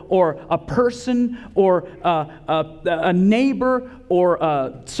or a person or a neighbor or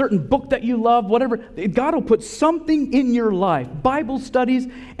a certain book that you love, whatever. God will put something in your life, Bible studies,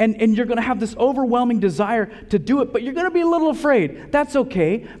 and you're going to have this overwhelming desire to do it, but you're going to be a little afraid. That's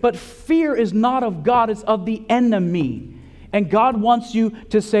okay, but fear is not of God, it's of the enemy. And God wants you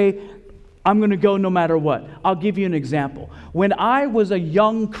to say, I'm going to go no matter what. I'll give you an example. When I was a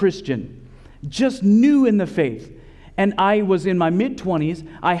young Christian, just new in the faith, and I was in my mid-20s,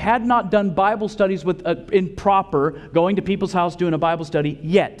 I had not done Bible studies in proper, going to people's house doing a Bible study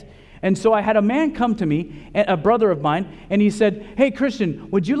yet. And so I had a man come to me, a brother of mine, and he said, hey,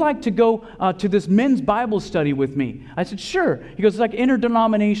 Christian, would you like to go to this men's Bible study with me? I said, sure. He goes, it's like an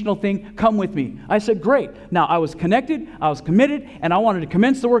interdenominational thing. Come with me. I said, great. Now, I was connected, I was committed, and I wanted to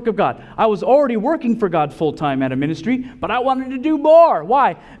commence the work of God. I was already working for God full-time at a ministry, but I wanted to do more.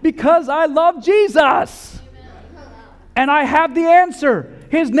 Why? Because I love Jesus. And I have the answer.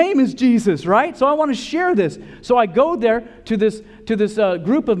 His name is Jesus, right? So I want to share this. So I go there to this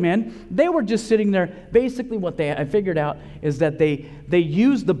group of men. They were just sitting there. Basically what I figured out is that they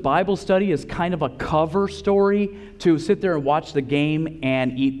used the Bible study as kind of a cover story to sit there and watch the game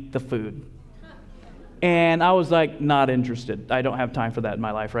and eat the food. And I was like, not interested. I don't have time for that in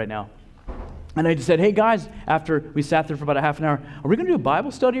my life right now. And I just said, hey guys, after we sat there for about a half an hour, are we going to do a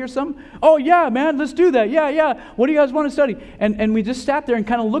Bible study or something? Oh yeah, man, let's do that. Yeah. What do you guys want to study? And we just sat there and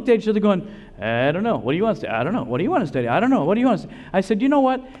kind of looked at each other going, I don't know. What do you want to study? I don't know. What do you want to study? I don't know. What do you want to study? I said, you know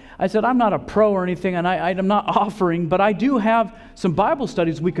what? I said, I'm not a pro or anything, and I'm not offering, but I do have some Bible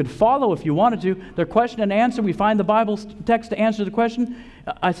studies we could follow if you wanted to. They're question and answer. We find the Bible text to answer the question.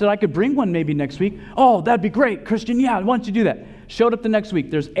 I said, I could bring one maybe next week. Oh, that'd be great, Christian. Yeah, why don't you do that? Showed up the next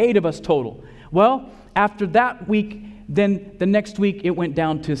week. There's 8 of us total. Well, after that week, then the next week it went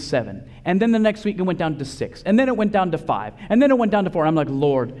down to 7. And then the next week it went down to 6. And then it went down to 5. And then it went down to 4. I'm like,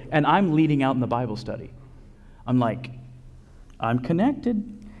 Lord, and I'm leading out in the Bible study. I'm like, I'm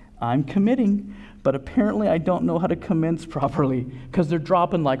connected. I'm committing. But apparently I don't know how to commence properly because they're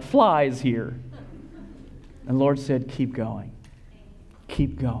dropping like flies here. And the Lord said, keep going.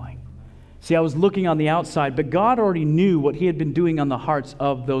 Keep going. See, I was looking on the outside, but God already knew what He had been doing on the hearts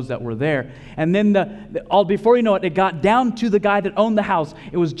of those that were there. And then before you know it, it got down to the guy that owned the house.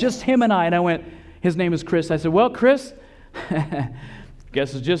 It was just him and I. And I went, his name is Chris. I said, well, Chris,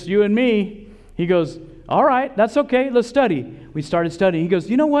 guess it's just you and me. He goes, all right, that's okay. Let's study. We started studying. He goes,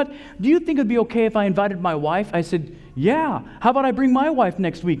 you know what? Do you think it'd be okay if I invited my wife? I said, yeah. How about I bring my wife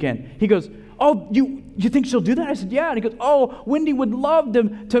next weekend? He goes, oh, you think she'll do that? I said, yeah. And he goes, oh, Wendy would love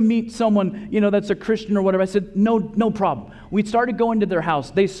to meet someone, that's a Christian or whatever. I said, no problem. We started going to their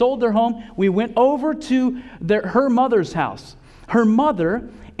house. They sold their home. We went over to her mother's house. Her mother,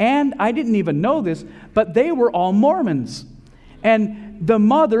 and I didn't even know this, but they were all Mormons. And the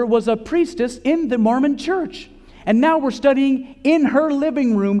mother was a priestess in the Mormon church. And now we're studying in her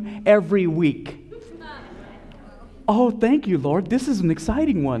living room every week. Oh, thank you, Lord. This is an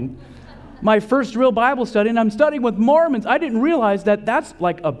exciting one. My first real Bible study, and I'm studying with Mormons. I didn't realize that that's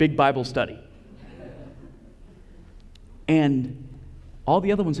like a big Bible study. And all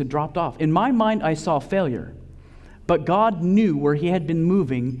the other ones had dropped off. In my mind, I saw failure. But God knew where He had been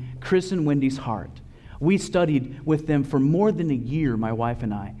moving Chris and Wendy's heart. We studied with them for more than a year, my wife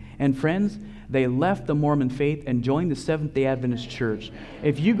and I. And friends, they left the Mormon faith and joined the Seventh-day Adventist Church.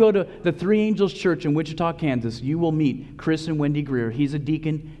 If you go to the Three Angels Church in Wichita, Kansas, you will meet Chris and Wendy Greer. He's a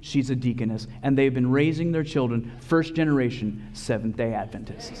deacon, she's a deaconess. And they've been raising their children, first generation Seventh-day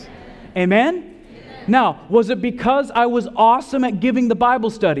Adventists. Amen? Amen? Now, was it because I was awesome at giving the Bible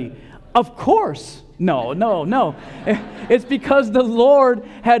study? Of course. No. It's because the Lord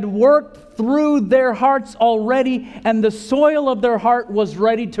had worked through their hearts already, and the soil of their heart was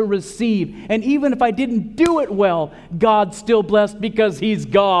ready to receive. And even if I didn't do it well, God still blessed because He's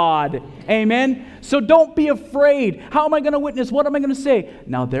God. Amen? So don't be afraid. How am I going to witness? What am I going to say?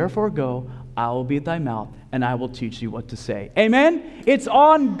 Now therefore go, I will be at thy mouth, and I will teach you what to say. Amen? It's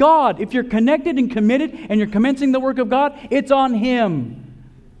on God. If you're connected and committed, and you're commencing the work of God, it's on Him.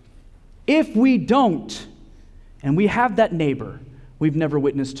 If we don't, and we have that neighbor we've never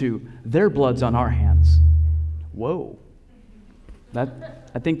witnessed to, their blood's on our hands. Whoa. I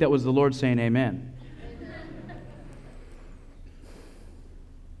think that was the Lord saying amen.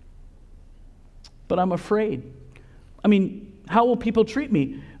 but I'm afraid. I mean, how will people treat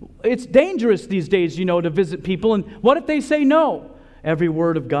me? It's dangerous these days, to visit people. And what if they say no? Every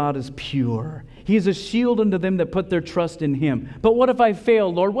word of God is pure. He is a shield unto them that put their trust in Him. But what if I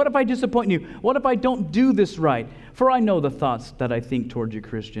fail, Lord? What if I disappoint you? What if I don't do this right? For I know the thoughts that I think toward you,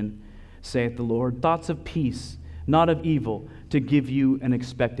 Christian, saith the Lord, thoughts of peace, not of evil, to give you an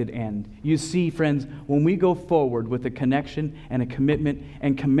expected end. You see, friends, when we go forward with a connection and a commitment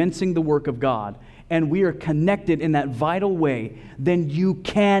and commencing the work of God, and we are connected in that vital way, then you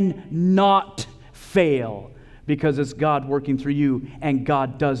cannot fail, because it's God working through you, and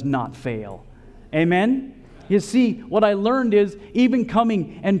God does not fail. Amen? You see, what I learned is, even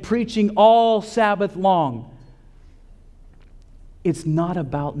coming and preaching all Sabbath long, it's not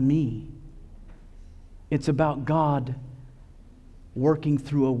about me. It's about God working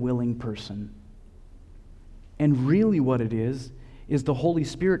through a willing person. And really what it is the Holy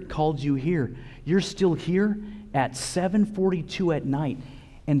Spirit called you here. You're still here at 7:42 at night.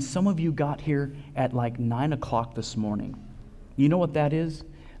 And some of you got here at like 9 o'clock this morning. You know what that is?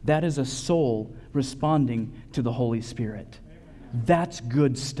 That is a soul responding to the Holy Spirit. That's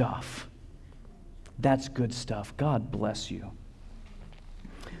good stuff. That's good stuff. God bless you.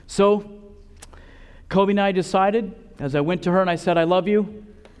 So, Kobe and I decided, as I went to her and I said, I love you.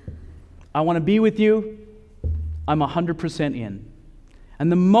 I want to be with you. I'm 100% in. And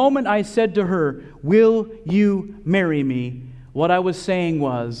the moment I said to her, will you marry me? What I was saying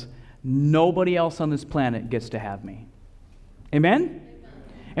was, nobody else on this planet gets to have me. Amen?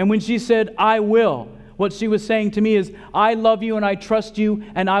 And when she said, I will, what she was saying to me is, I love you and I trust you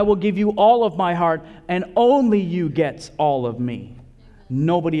and I will give you all of my heart, and only you gets all of me.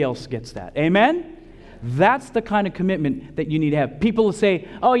 Nobody else gets that. Amen? That's the kind of commitment that you need to have. People will say,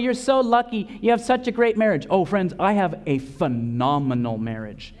 oh, you're so lucky. You have such a great marriage. Oh, friends, I have a phenomenal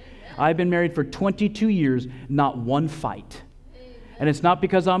marriage. I've been married for 22 years, not one fight. And it's not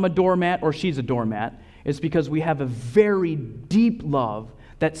because I'm a doormat or she's a doormat. It's because we have a very deep love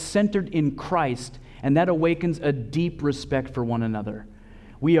that's centered in Christ, and that awakens a deep respect for one another.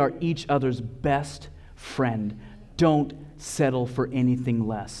 We are each other's best friend. Don't settle for anything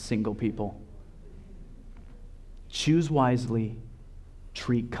less, single people. Choose wisely,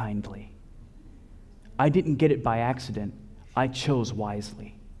 treat kindly. I didn't get it by accident. I chose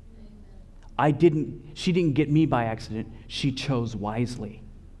wisely. She didn't get me by accident. She chose wisely.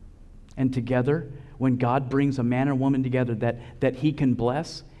 And together, when God brings a man or woman together that He can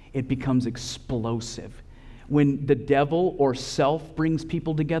bless, it becomes explosive. When the devil or self brings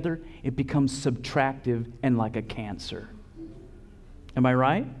people together, it becomes subtractive and like a cancer. Am I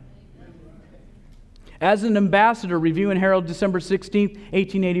right? As an ambassador, Review and Herald, December 16th,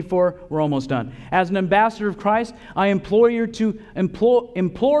 1884, we're almost done. As an ambassador of Christ, I implore you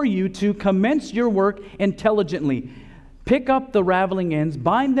to commence your work intelligently. Pick up the raveling ends,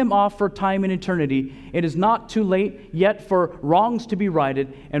 bind them off for time and eternity. It is not too late yet for wrongs to be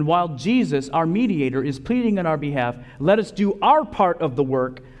righted, and while Jesus, our mediator, is pleading on our behalf, let us do our part of the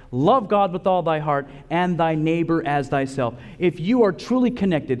work. Love God with all thy heart and thy neighbor as thyself. If you are truly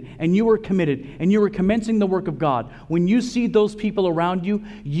connected and you are committed and you are commencing the work of God, when you see those people around you,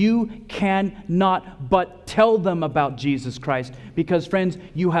 you cannot but tell them about Jesus Christ, because, friends,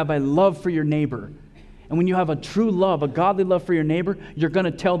 you have a love for your neighbor. And when you have a true love, a godly love for your neighbor, you're going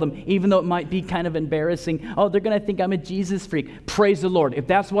to tell them, even though it might be kind of embarrassing, oh, they're going to think I'm a Jesus freak. Praise the Lord. If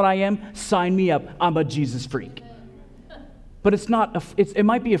that's what I am, sign me up. I'm a Jesus freak. But it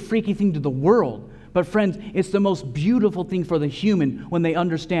might be a freaky thing to the world. But friends, it's the most beautiful thing for the human when they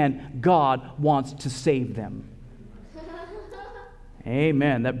understand God wants to save them.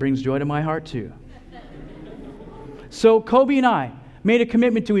 Amen. That brings joy to my heart too. So Kobe and I made a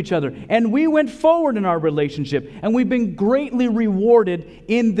commitment to each other, and we went forward in our relationship, and we've been greatly rewarded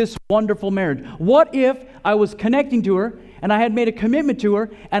in this wonderful marriage. What if I was connecting to her, and I had made a commitment to her,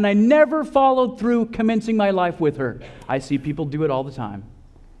 and I never followed through commencing my life with her? I see people do it all the time.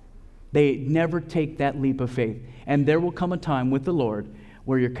 They never take that leap of faith. And there will come a time with the Lord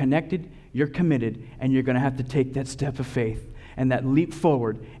where you're connected, you're committed, and you're going to have to take that step of faith and that leap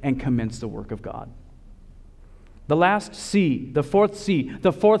forward and commence the work of God. The last C, the fourth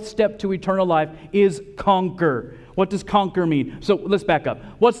step to eternal life is conquer. What does conquer mean? So let's back up.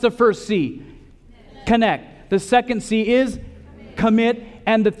 What's the first C? Connect. The second C is commit.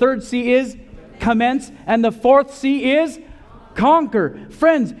 And the third C is commence. And the fourth C is conquer.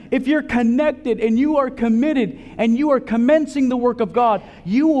 Friends, if you're connected and you are committed and you are commencing the work of God,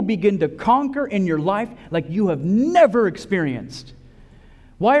 you will begin to conquer in your life like you have never experienced.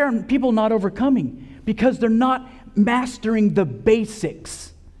 Why are people not overcoming? Because they're not mastering the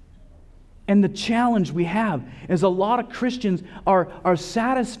basics. And the challenge we have is a lot of Christians are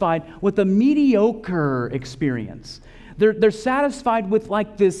satisfied with a mediocre experience. They're satisfied with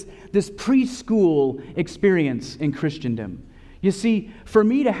like this preschool experience in Christendom. You see, for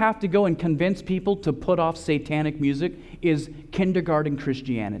me to have to go and convince people to put off satanic music is kindergarten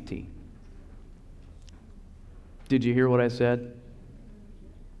Christianity. Did you hear what I said?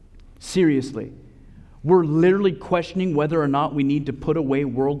 Seriously. We're literally questioning whether or not we need to put away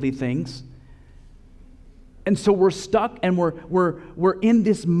worldly things. And so we're stuck and we're in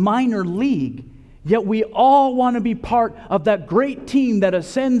this minor league, yet we all want to be part of that great team that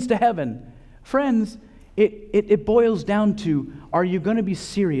ascends to heaven. Friends, it boils down to, are you going to be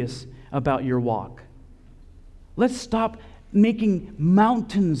serious about your walk? Let's stop making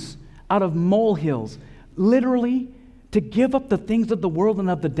mountains out of molehills. Literally, to give up the things of the world and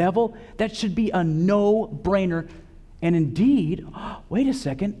of the devil, that should be a no-brainer. And indeed, wait a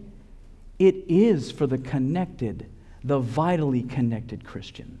second, it is for the connected, the vitally connected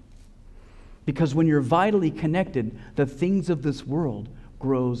Christian. Because when you're vitally connected, the things of this world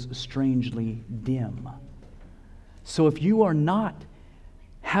grows strangely dim. So if you are not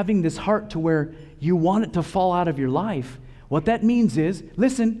having this heart to where you want it to fall out of your life, what that means is,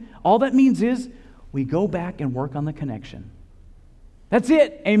 listen, all that means is we go back and work on the connection. That's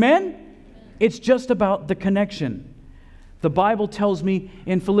it. Amen? It's just about the connection. The Bible tells me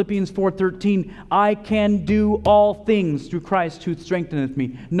in Philippians 4:13, I can do all things through Christ who strengtheneth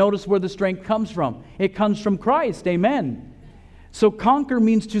me. Notice where the strength comes from. It comes from Christ. Amen. So conquer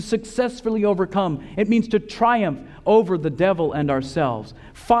means to successfully overcome. It means to triumph over the devil and ourselves.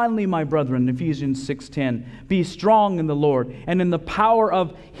 Finally, my brethren, Ephesians 6:10, be strong in the Lord and in the power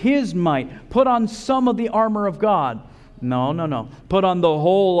of His might. Put on some of the armor of God. No. Put on the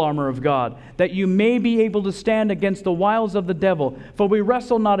whole armor of God, that you may be able to stand against the wiles of the devil. For we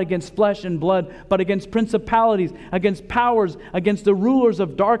wrestle not against flesh and blood, but against principalities, against powers, against the rulers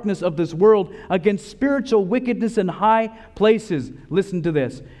of darkness of this world, against spiritual wickedness in high places. Listen to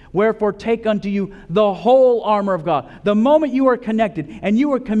this. Wherefore take unto you the whole armor of God. The moment you are connected and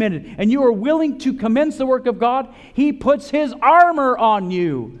you are committed and you are willing to commence the work of God, He puts His armor on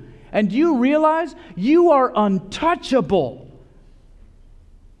you. And do you realize you are untouchable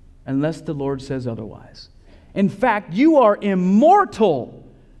unless the Lord says otherwise? In fact, you are immortal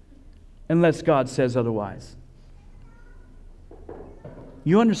unless God says otherwise.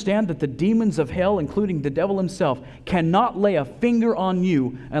 You understand that the demons of hell, including the devil himself, cannot lay a finger on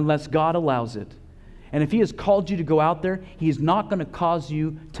you unless God allows it. And if He has called you to go out there, He's not going to cause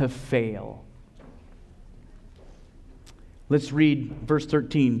you to fail. Let's read verse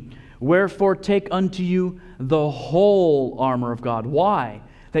 13. Wherefore take unto you the whole armor of God. Why?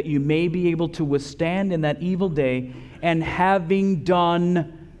 That you may be able to withstand in that evil day, and having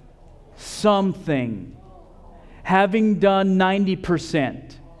done something, having done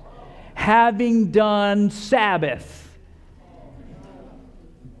 90%, having done Sabbath.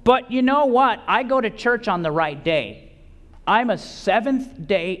 But you know what? I go to church on the right day. I'm a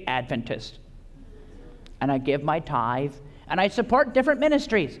Seventh-day Adventist. And I give my tithe. And I support different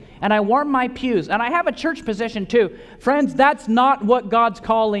ministries. And I warm my pews. And I have a church position too. Friends, that's not what God's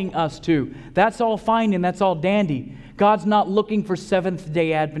calling us to. That's all fine and that's all dandy. God's not looking for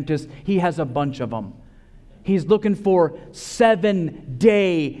Seventh-day Adventists. He has a bunch of them. He's looking for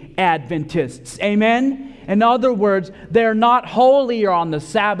 7-day Adventists. Amen? In other words, they're not holier on the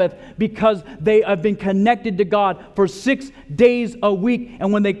Sabbath because they have been connected to God for 6 days a week.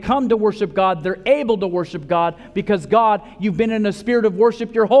 And when they come to worship God, they're able to worship God because God, you've been in a spirit of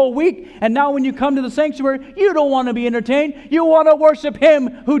worship your whole week. And now when you come to the sanctuary, you don't want to be entertained. You want to worship Him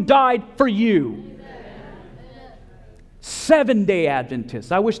who died for you. 7-day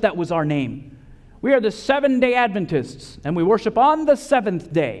Adventists. I wish that was our name. We are the 7-day Adventists, and we worship on the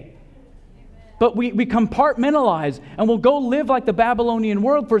 7th day. But we compartmentalize, and we'll go live like the Babylonian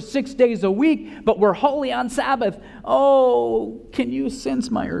world for 6 days a week, but we're holy on Sabbath. Oh, can you sense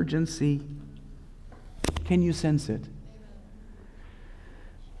my urgency? Can you sense it?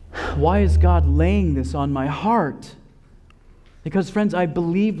 Why is God laying this on my heart? Because, friends, I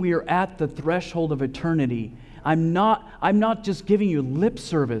believe we are at the threshold of eternity. I'm not just giving you lip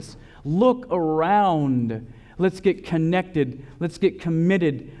service. Look around. Let's get connected. Let's get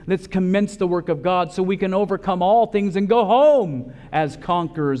committed. Let's commence the work of God so we can overcome all things and go home as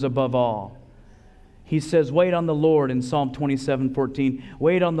conquerors above all. He says, wait on the Lord in Psalm 27:14.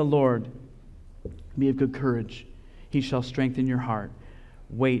 Wait on the Lord. Be of good courage. He shall strengthen your heart.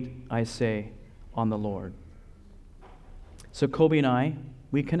 Wait, I say, on the Lord. So Kobe and I,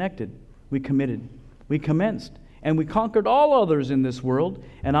 we connected. We committed. We commenced. And we conquered all others in this world,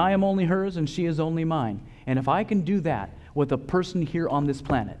 and I am only hers, and she is only mine. And if I can do that with a person here on this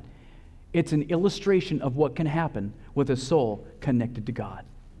planet, it's an illustration of what can happen with a soul connected to God.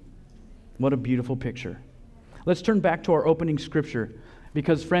 What a beautiful picture. Let's turn back to our opening scripture,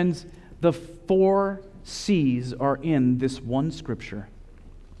 because, friends, the 4 C's are in this one scripture.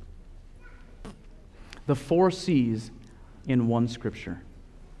 The 4 C's in one scripture.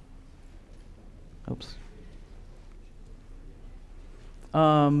 Oops.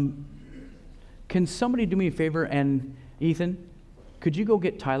 Can somebody do me a favor? And Ethan, could you go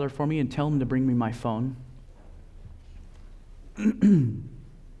get Tyler for me and tell him to bring me my phone?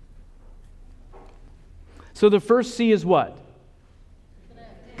 So the first C is what?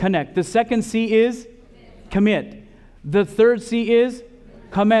 Connect. The second C is commit. The third C is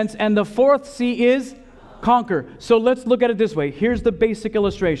commence. And the fourth C is conquer. So let's look at it this way. Here's the basic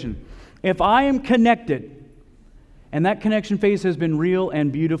illustration. If I am connected, and that connection phase has been real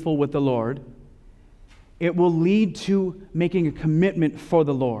and beautiful with the Lord, it will lead to making a commitment for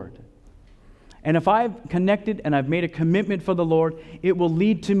the Lord. And if I've connected and I've made a commitment for the Lord, it will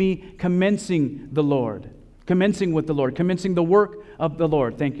lead to me commencing with the Lord, commencing the work of the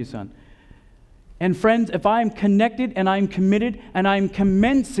Lord. Thank you, son. And friends, if I'm connected and I'm committed and I'm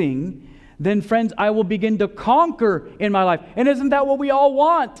commencing, then friends, I will begin to conquer in my life. And isn't that what we all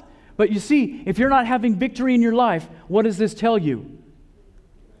want? But you see, if you're not having victory in your life, what does this tell you?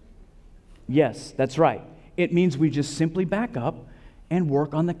 Yes, that's right. It means we just simply back up and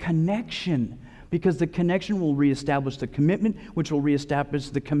work on the connection, because the connection will reestablish the commitment, which will reestablish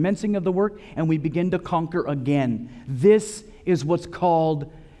the commencing of the work, and we begin to conquer again. This is what's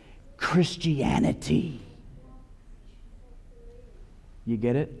called Christianity. You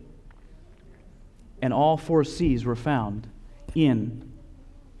get it? And all 4 C's were found in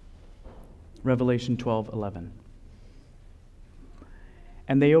Revelation 12:11.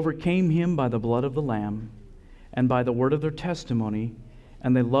 And they overcame him by the blood of the Lamb and by the word of their testimony,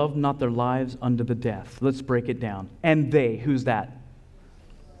 and they loved not their lives unto the death. Let's break it down. And they, who's that?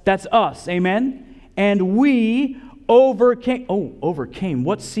 That's us, amen? And we overcame. Oh, overcame.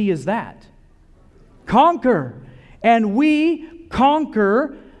 What C is that? Conquer. And we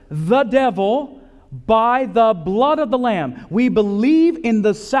conquer the devil by the blood of the Lamb. We believe in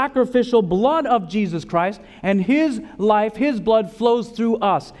the sacrificial blood of Jesus Christ, and His life, His blood flows through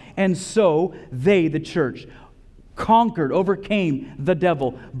us. And so they, the church, conquered, overcame the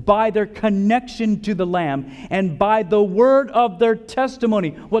devil by their connection to the Lamb and by the word of their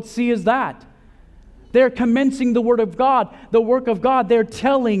testimony. What C is that? They're commencing the word of God, the work of God. They're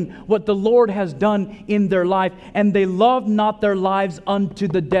telling what the Lord has done in their life, and they loved not their lives unto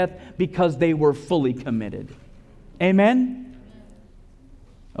the death because they were fully committed. Amen?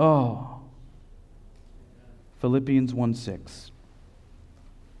 Oh. Philippians 1:6.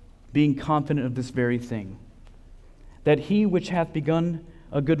 Being confident of this very thing, that he which hath begun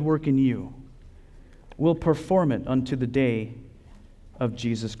a good work in you will perform it unto the day of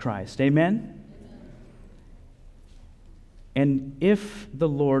Jesus Christ. Amen? And if the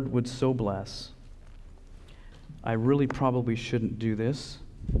Lord would so bless, I really probably shouldn't do this.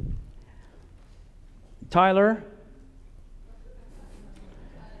 Tyler,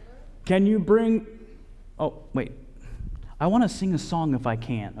 can you bring... Oh, wait. I want to sing a song if I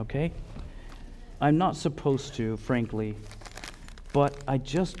can, okay? I'm not supposed to, frankly, but I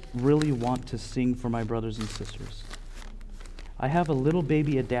just really want to sing for my brothers and sisters. I have a little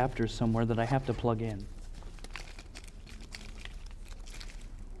baby adapter somewhere that I have to plug in.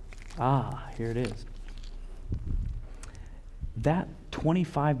 Ah, here it is. That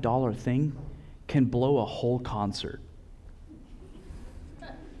 $25 thing can blow a whole concert.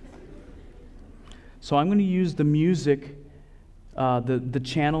 So I'm going to use the music, the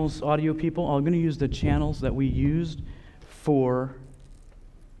channels, audio people. I'm going to use the channels that we used for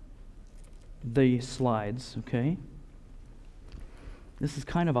the slides, okay? This is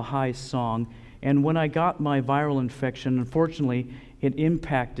kind of a high song. And when I got my viral infection, unfortunately, it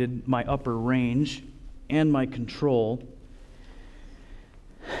impacted my upper range and my control.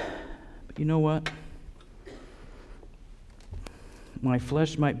 But you know what? My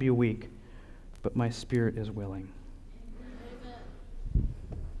flesh might be weak, but my spirit is willing.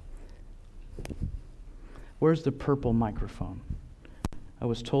 Where's the purple microphone? I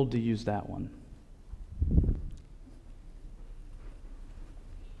was told to use that one.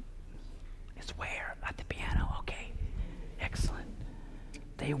 It's where? At the piano. Okay. Excellent.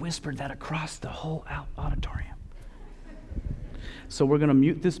 They whispered that across the whole auditorium. So we're going to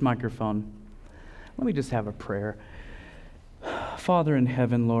mute this microphone. Let me just have a prayer. Father in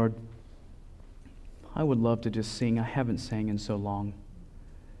heaven, Lord, I would love to just sing. I haven't sang in so long.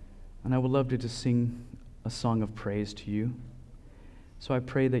 And I would love to just sing a song of praise to you. So I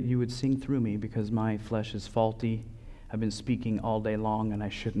pray that you would sing through me, because my flesh is faulty. I've been speaking all day long, and I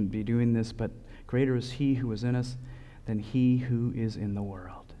shouldn't be doing this, but greater is He who is in us than he who is in the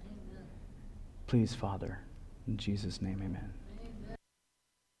world. Amen. Please, Father, in Jesus' name, amen.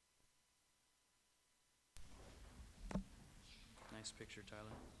 Nice picture, Tyler.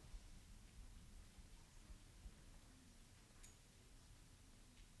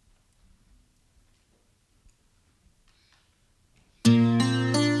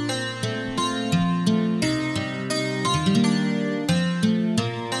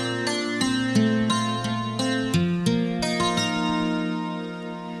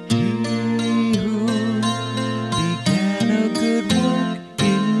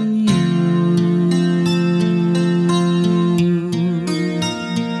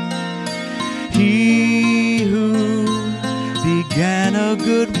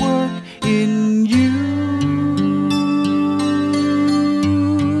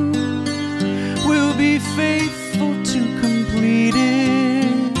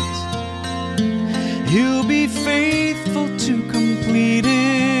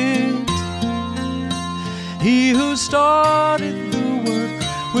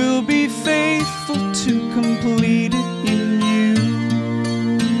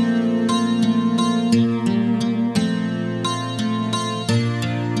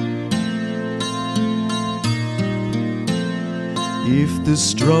 The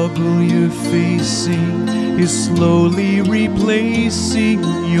struggle you're facing is slowly replacing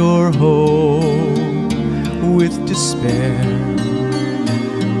your hope with despair,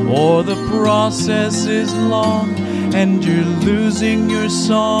 or the process is long and you're losing your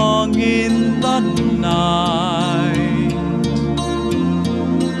song in the night.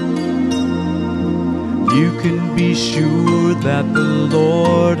 You can be sure that the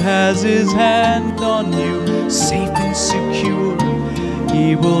Lord has His hand on you, safe and secure.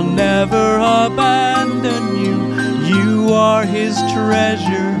 He will never abandon you. You are His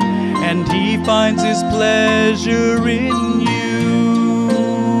treasure, and He finds His pleasure in you.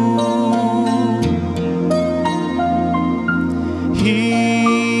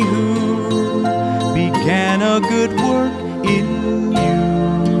 He who began a good work in you,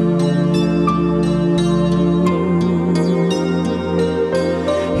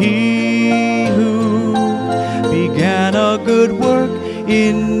 He who began a good work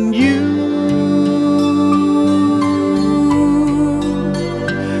in you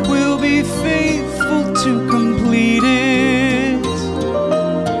will be faithful to complete it.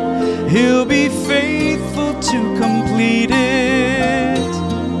 He'll be faithful to complete it.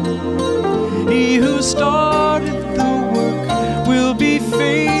 He who started the work will be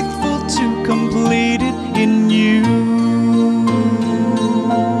faithful to complete it in you.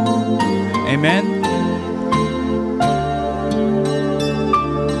 Amen.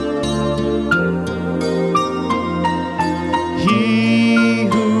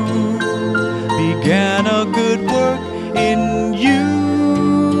 Began a good work in you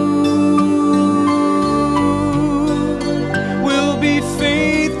will be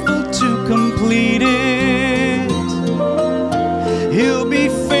faithful to complete it. He'll be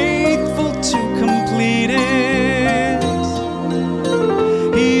faithful to complete it.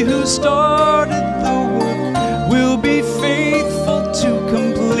 He who started the work will be faithful to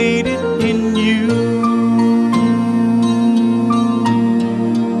complete it in you.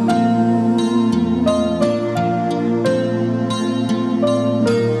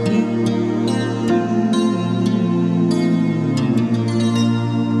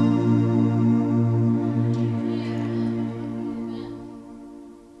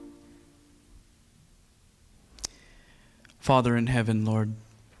 Father in heaven, Lord,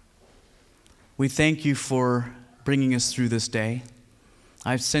 we thank you for bringing us through this day.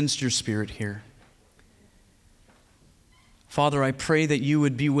 I've sensed your Spirit here. Father, I pray that you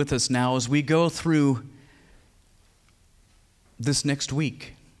would be with us now as we go through this next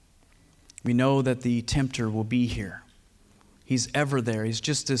week. We know that the tempter will be here. He's ever there. He's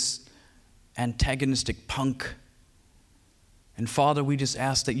just this antagonistic punk. And Father, we just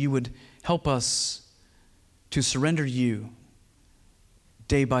ask that you would help us to surrender to you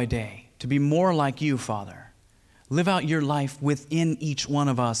day by day, to be more like you, Father. Live out your life within each one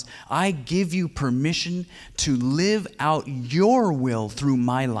of us. I give you permission to live out your will through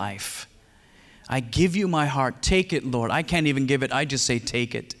my life. I give you my heart. Take it, Lord. I can't even give it. I just say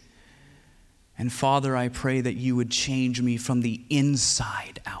take it. And Father, I pray that you would change me from the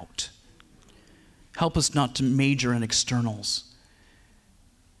inside out. Help us not to major in externals.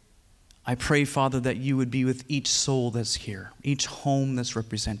 I pray, Father, that you would be with each soul that's here, each home that's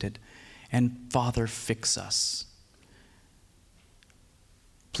represented. And Father, fix us.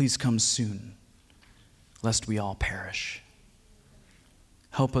 Please come soon, lest we all perish.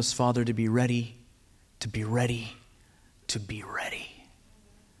 Help us, Father, to be ready, to be ready, to be ready.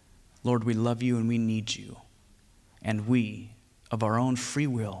 Lord, we love you and we need you. And we, of our own free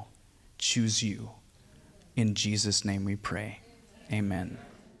will, choose you. In Jesus' name we pray. Amen.